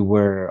that we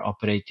were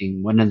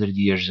operating 100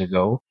 years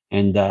ago.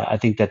 And I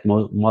think that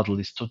model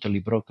is totally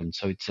broken.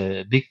 So it's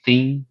a big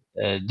thing,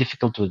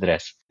 difficult to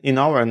address. In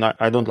our end,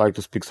 I don't like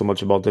to speak so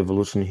much about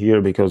evolution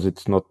here, because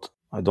it's not,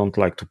 I don't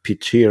like to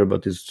pitch here,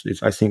 but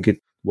I think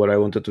what I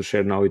wanted to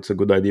share now, it's a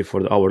good idea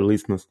for our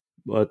listeners.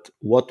 But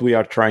what we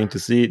are trying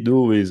to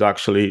do is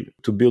actually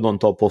to build on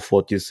top of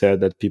what you said,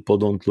 that people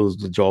don't lose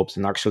the jobs.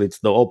 And actually, it's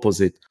the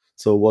opposite.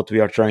 So what we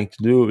are trying to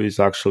do is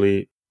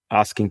actually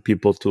asking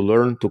people to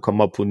learn, to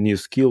come up with new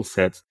skill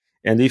sets.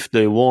 And if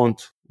they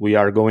want, we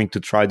are going to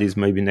try this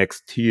maybe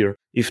next year.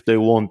 If they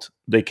want,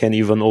 they can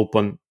even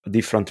open a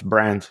different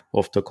brand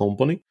of the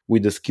company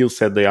with the skill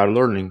set they are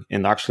learning.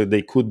 And actually,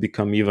 they could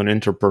become even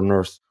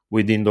entrepreneurs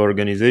within the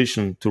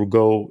organization to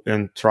go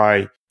and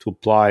try to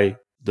apply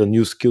the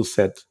new skill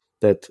set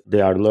that they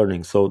are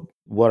learning. So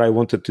what I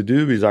wanted to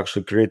do is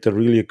actually create a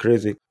really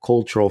crazy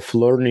culture of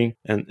learning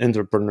and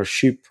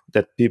entrepreneurship,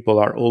 that people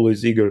are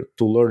always eager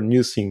to learn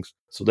new things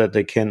so that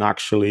they can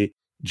actually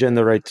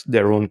generate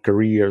their own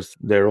careers,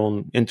 their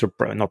own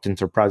not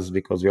enterprises,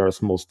 because we are a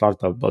small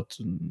startup, but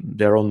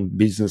their own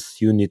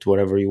business unit,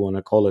 whatever you want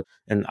to call it.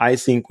 And I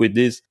think with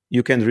this,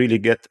 you can really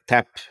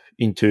tap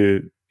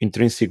into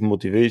intrinsic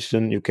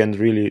motivation. You can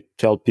really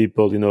tell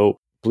people,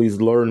 please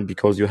learn,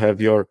 because you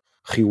have your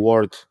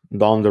reward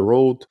down the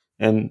road,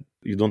 and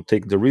you don't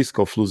take the risk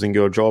of losing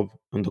your job.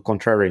 On the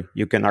contrary,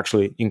 you can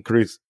actually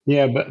increase.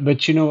 Yeah,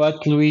 but you know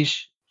what,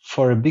 Luis?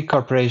 For a big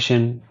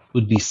corporation, it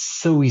would be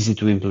so easy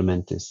to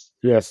implement this.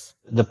 Yes.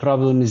 The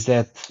problem is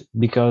that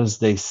because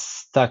they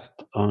stuck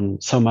on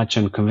so much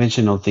on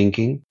conventional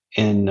thinking,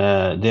 and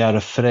they are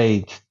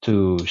afraid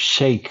to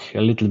shake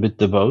a little bit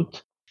the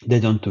boat, they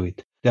don't do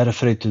it. They're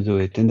afraid to do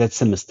it. And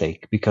that's a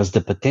mistake, because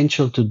the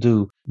potential to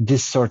do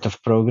this sort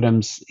of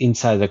programs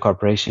inside the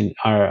corporation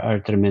are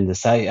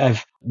tremendous.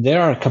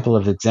 There are a couple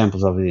of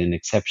examples of it and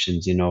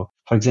exceptions,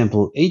 For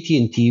example,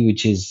 AT&T,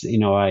 which is,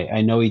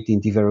 I know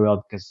AT&T very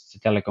well because it's a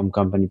telecom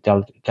company,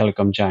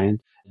 telecom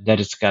giant that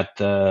has got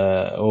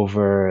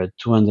over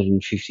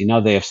 250.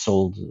 Now they have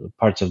sold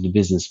parts of the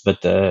business,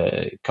 but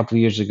a couple of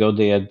years ago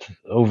they had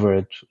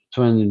over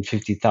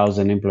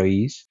 250,000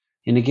 employees.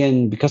 And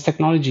again, because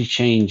technology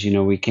changed,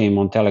 we came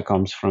on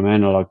telecoms from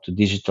analog to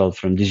digital,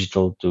 from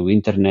digital to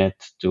internet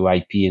to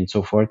IP and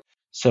so forth.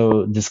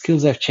 So the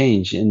skills have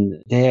changed,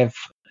 and they have,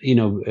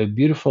 a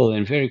beautiful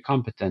and very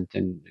competent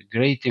and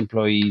great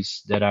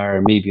employees that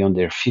are maybe on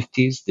their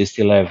 50s. They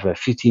still have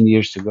 15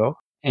 years to go.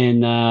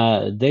 And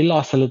they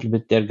lost a little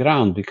bit their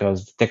ground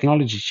because the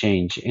technology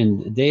changed.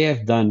 And they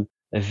have done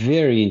a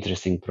very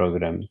interesting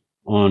program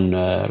on,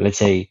 let's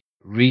say,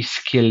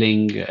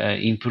 reskilling,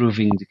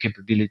 improving the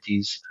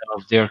capabilities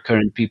of their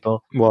current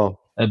people. Wow.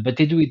 But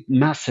they do it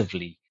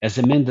massively as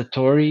a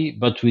mandatory,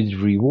 but with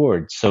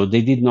rewards. So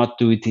they did not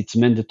do it. It's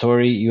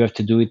mandatory. You have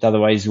to do it.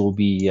 Otherwise, it will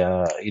be,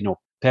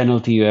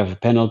 penalty. You have a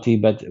penalty,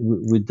 but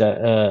with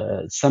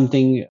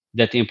something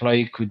that the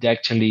employee could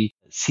actually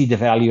see the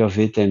value of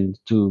it and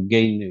to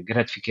gain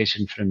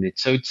gratification from it.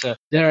 So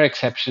there are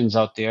exceptions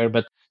out there,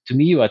 but to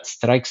me, what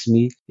strikes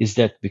me is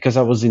that because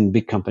I was in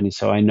big companies,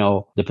 so I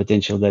know the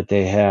potential that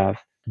they have.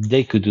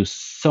 They could do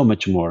so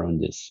much more on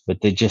this,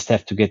 but they just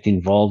have to get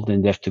involved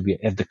and they have to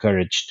have the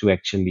courage to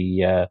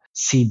actually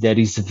see there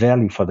is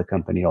value for the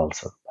company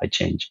also by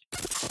change.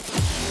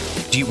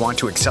 Do you want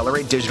to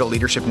accelerate digital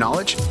leadership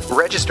knowledge?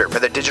 Register for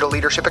the Digital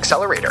Leadership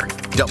Accelerator.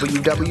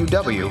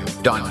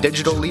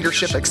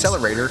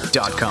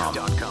 www.digitalleadershipaccelerator.com.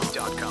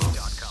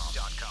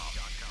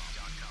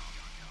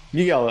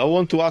 Miguel, I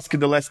want to ask you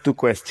the last two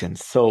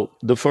questions. So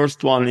the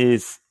first one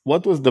is,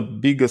 what was the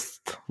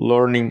biggest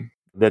learning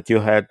that you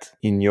had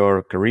in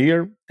your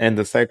career? And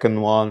the second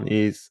one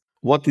is,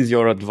 what is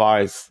your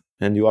advice?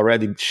 And you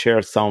already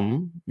shared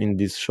some in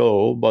this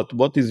show, but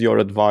what is your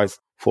advice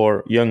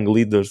for young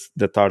leaders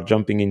that are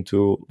jumping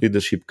into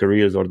leadership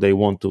careers, or they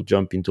want to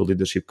jump into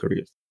leadership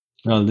careers?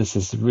 Well, this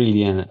is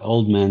really an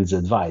old man's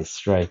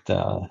advice, right?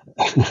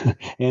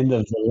 End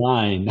of the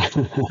line.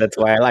 That's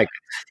why I like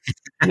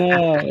it.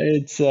 No,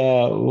 it's,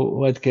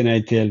 what can I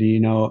tell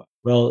you?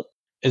 Well,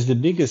 as the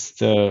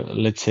biggest,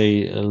 let's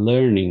say,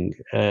 learning,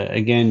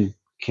 again,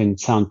 can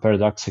sound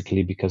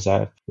paradoxically because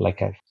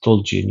like I've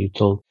told you, and you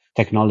told,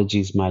 technology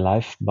is my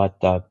life, but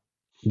the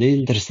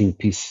interesting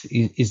piece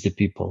is the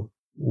people.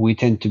 We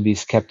tend to be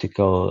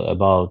skeptical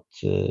about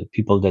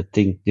people that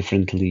think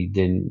differently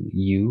than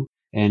you.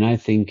 And I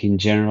think in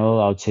general,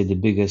 I would say the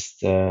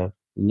biggest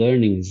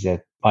learning is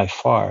that by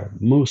far,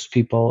 most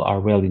people are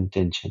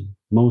well-intentioned.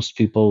 Most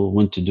people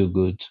want to do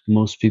good.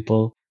 Most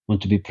people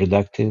want to be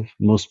productive.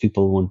 Most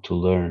people want to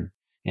learn.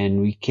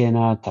 And we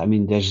cannot,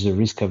 there's the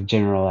risk of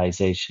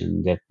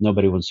generalization that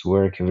nobody wants to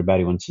work,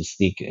 everybody wants to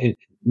sneak.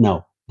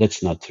 No,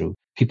 that's not true.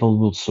 People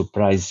will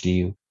surprise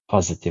you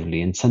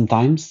positively. And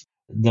sometimes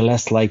the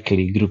less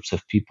likely groups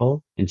of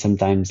people and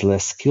sometimes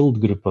less skilled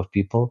group of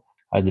people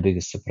are the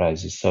biggest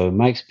surprises. So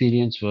my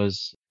experience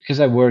was, because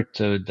I worked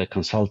the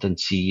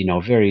consultancy,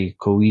 very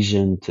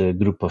cohesion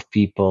group of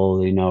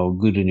people,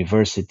 good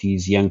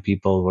universities, young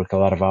people work a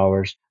lot of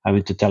hours. I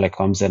went to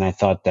telecoms and I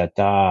thought that,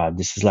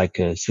 this is like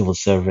a civil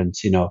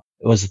servants, it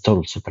was a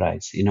total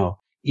surprise,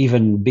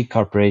 even big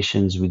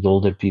corporations with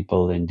older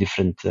people and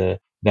different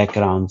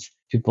backgrounds,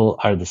 people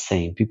are the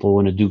same. People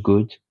want to do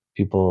good.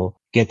 People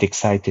get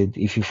excited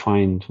if you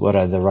find what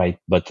are the right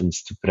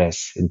buttons to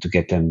press and to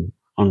get them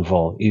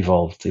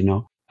evolved.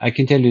 I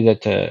can tell you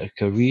that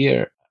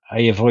career,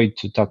 I avoid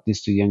to talk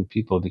this to young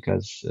people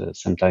because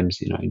sometimes,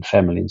 in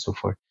family and so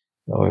forth,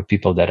 or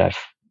people that I've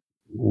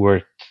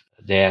worked,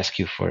 they ask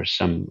you for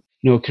some,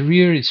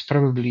 career is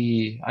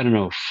probably,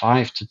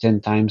 5 to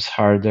 10 times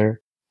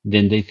harder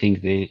than they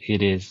think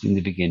it is in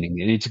the beginning.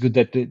 And it's good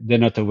that they're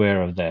not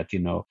aware of that,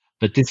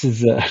 but this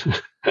is,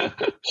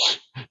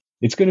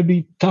 it's going to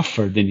be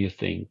tougher than you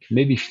think,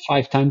 maybe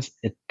 5 times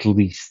at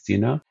least,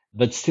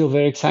 but still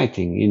very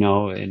exciting,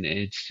 and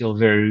it's still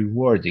very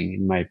rewarding,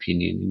 in my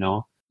opinion.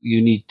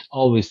 You need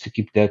always to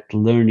keep that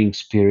learning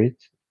spirit,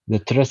 the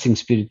trusting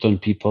spirit on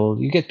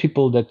people. You get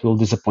people that will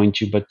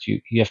disappoint you, but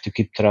you have to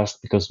keep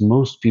trust because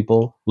most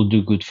people will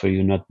do good for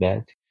you, not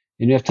bad.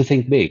 And you have to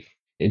think big,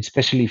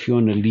 especially if you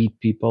want to lead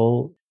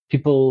people.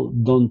 People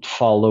don't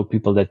follow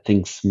people that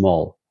think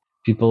small.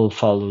 People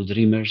follow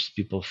dreamers.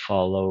 People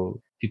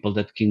follow people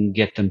that can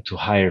get them to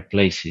higher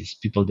places,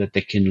 people that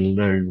they can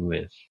learn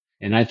with.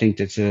 And I think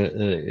that's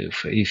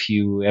if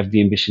you have the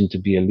ambition to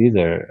be a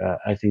leader,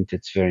 I think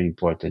that's very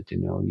important.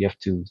 You have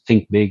to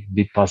think big,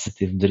 be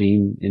positive,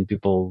 dream, and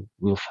people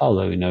will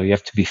follow. You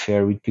have to be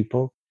fair with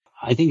people.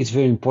 I think it's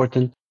very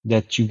important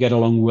that you get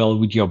along well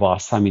with your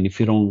boss. If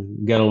you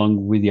don't get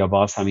along with your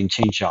boss,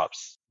 change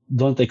jobs.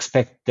 don't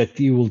expect that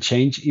he will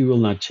change. He will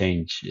not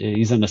change.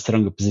 He's on a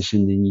stronger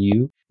position than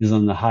you. He's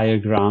on the higher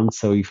ground.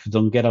 So if you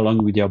don't get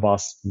along with your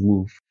boss,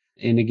 move.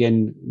 And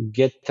again,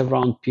 get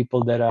around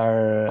people that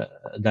are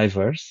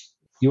diverse.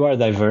 You are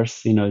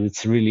diverse.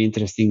 It's really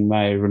interesting,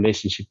 my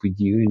relationship with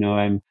you.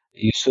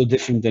 You're so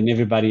different than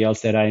everybody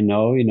else that I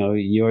know.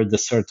 You're the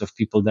sort of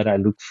people that I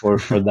look for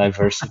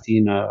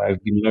diversity.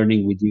 I've been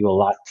learning with you a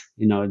lot.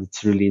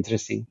 It's really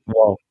interesting.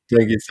 Wow,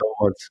 thank you so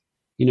much.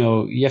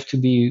 You have to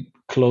be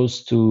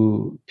close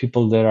to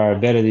people that are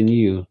better than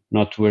you,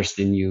 not worse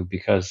than you,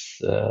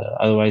 because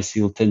otherwise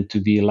you'll tend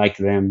to be like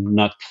them,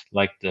 not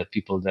like the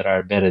people that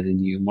are better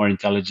than you, more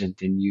intelligent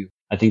than you.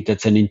 I think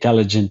that's an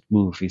intelligent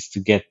move, is to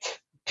get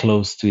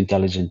close to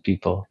intelligent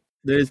people.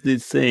 There's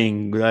this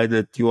saying, right,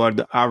 that you are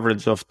the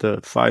average of the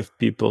 5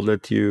 people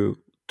that you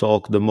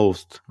talk the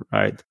most,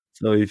 right?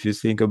 So if you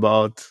think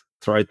about,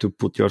 try to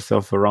put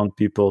yourself around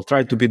people,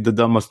 try to be the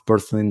dumbest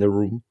person in the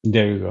room.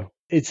 There you go.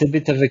 It's a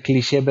bit of a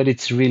cliche, but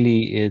it's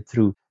really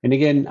true. And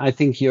again, I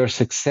think your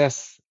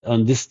success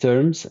on these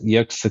terms,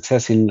 your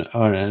success in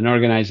an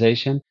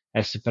organization,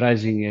 as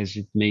surprising as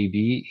it may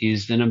be,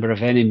 is the number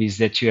of enemies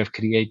that you have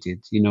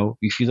created.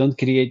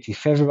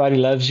 If everybody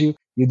loves you,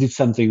 you did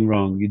something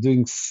wrong. You're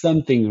doing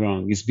something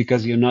wrong. It's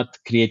because you're not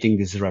creating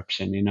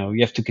disruption.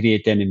 You have to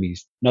create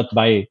enemies, not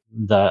by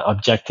the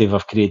objective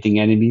of creating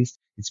enemies.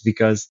 It's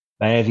because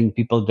by having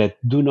people that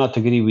do not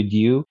agree with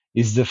you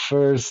is the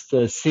first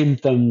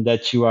symptom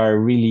that you are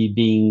really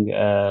being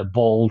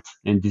bold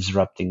and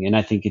disrupting. And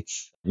I think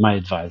it's my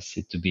advice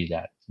to be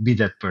that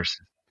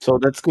person. So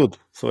that's good.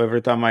 So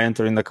every time I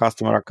enter in the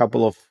customer, a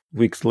couple of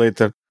weeks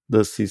later,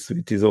 the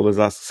C-suite is always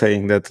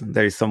saying that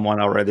there is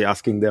someone already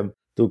asking them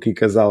to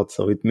kick us out.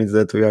 So it means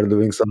that we are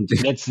doing something.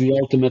 That's the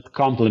ultimate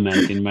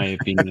compliment, in my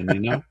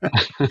opinion,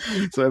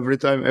 So every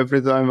time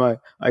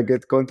I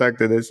get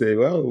contacted, they say,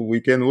 well,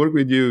 we can work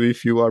with you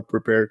if you are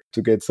prepared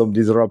to get some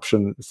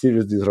disruption,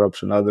 serious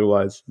disruption.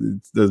 Otherwise,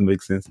 it doesn't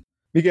make sense.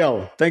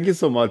 Miguel, thank you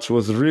so much. It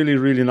was really,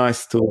 really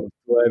nice to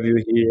have you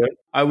here.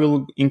 I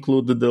will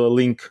include the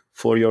link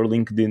for your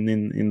LinkedIn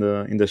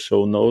in the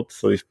show notes.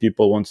 So if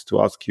people want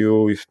to ask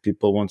you, if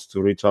people want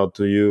to reach out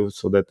to you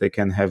so that they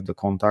can have the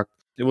contact.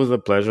 It was a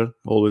pleasure.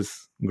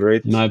 Always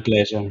great. My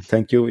pleasure.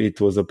 Thank you. It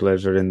was a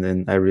pleasure.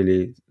 And I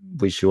really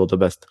wish you all the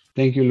best.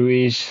 Thank you,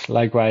 Luis.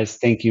 Likewise.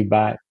 Thank you.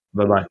 Bye.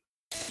 Bye-bye.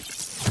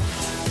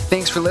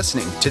 Thanks for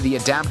listening to the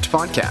Adapt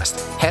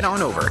Podcast. Head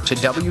on over to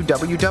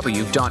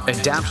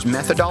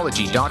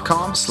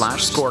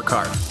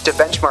www.adaptmethodology.com/scorecard to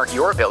benchmark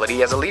your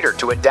ability as a leader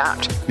to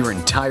adapt your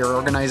entire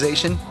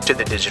organization to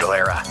the digital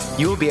era.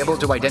 You will be able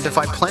to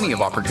identify plenty of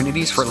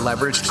opportunities for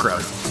leveraged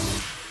growth.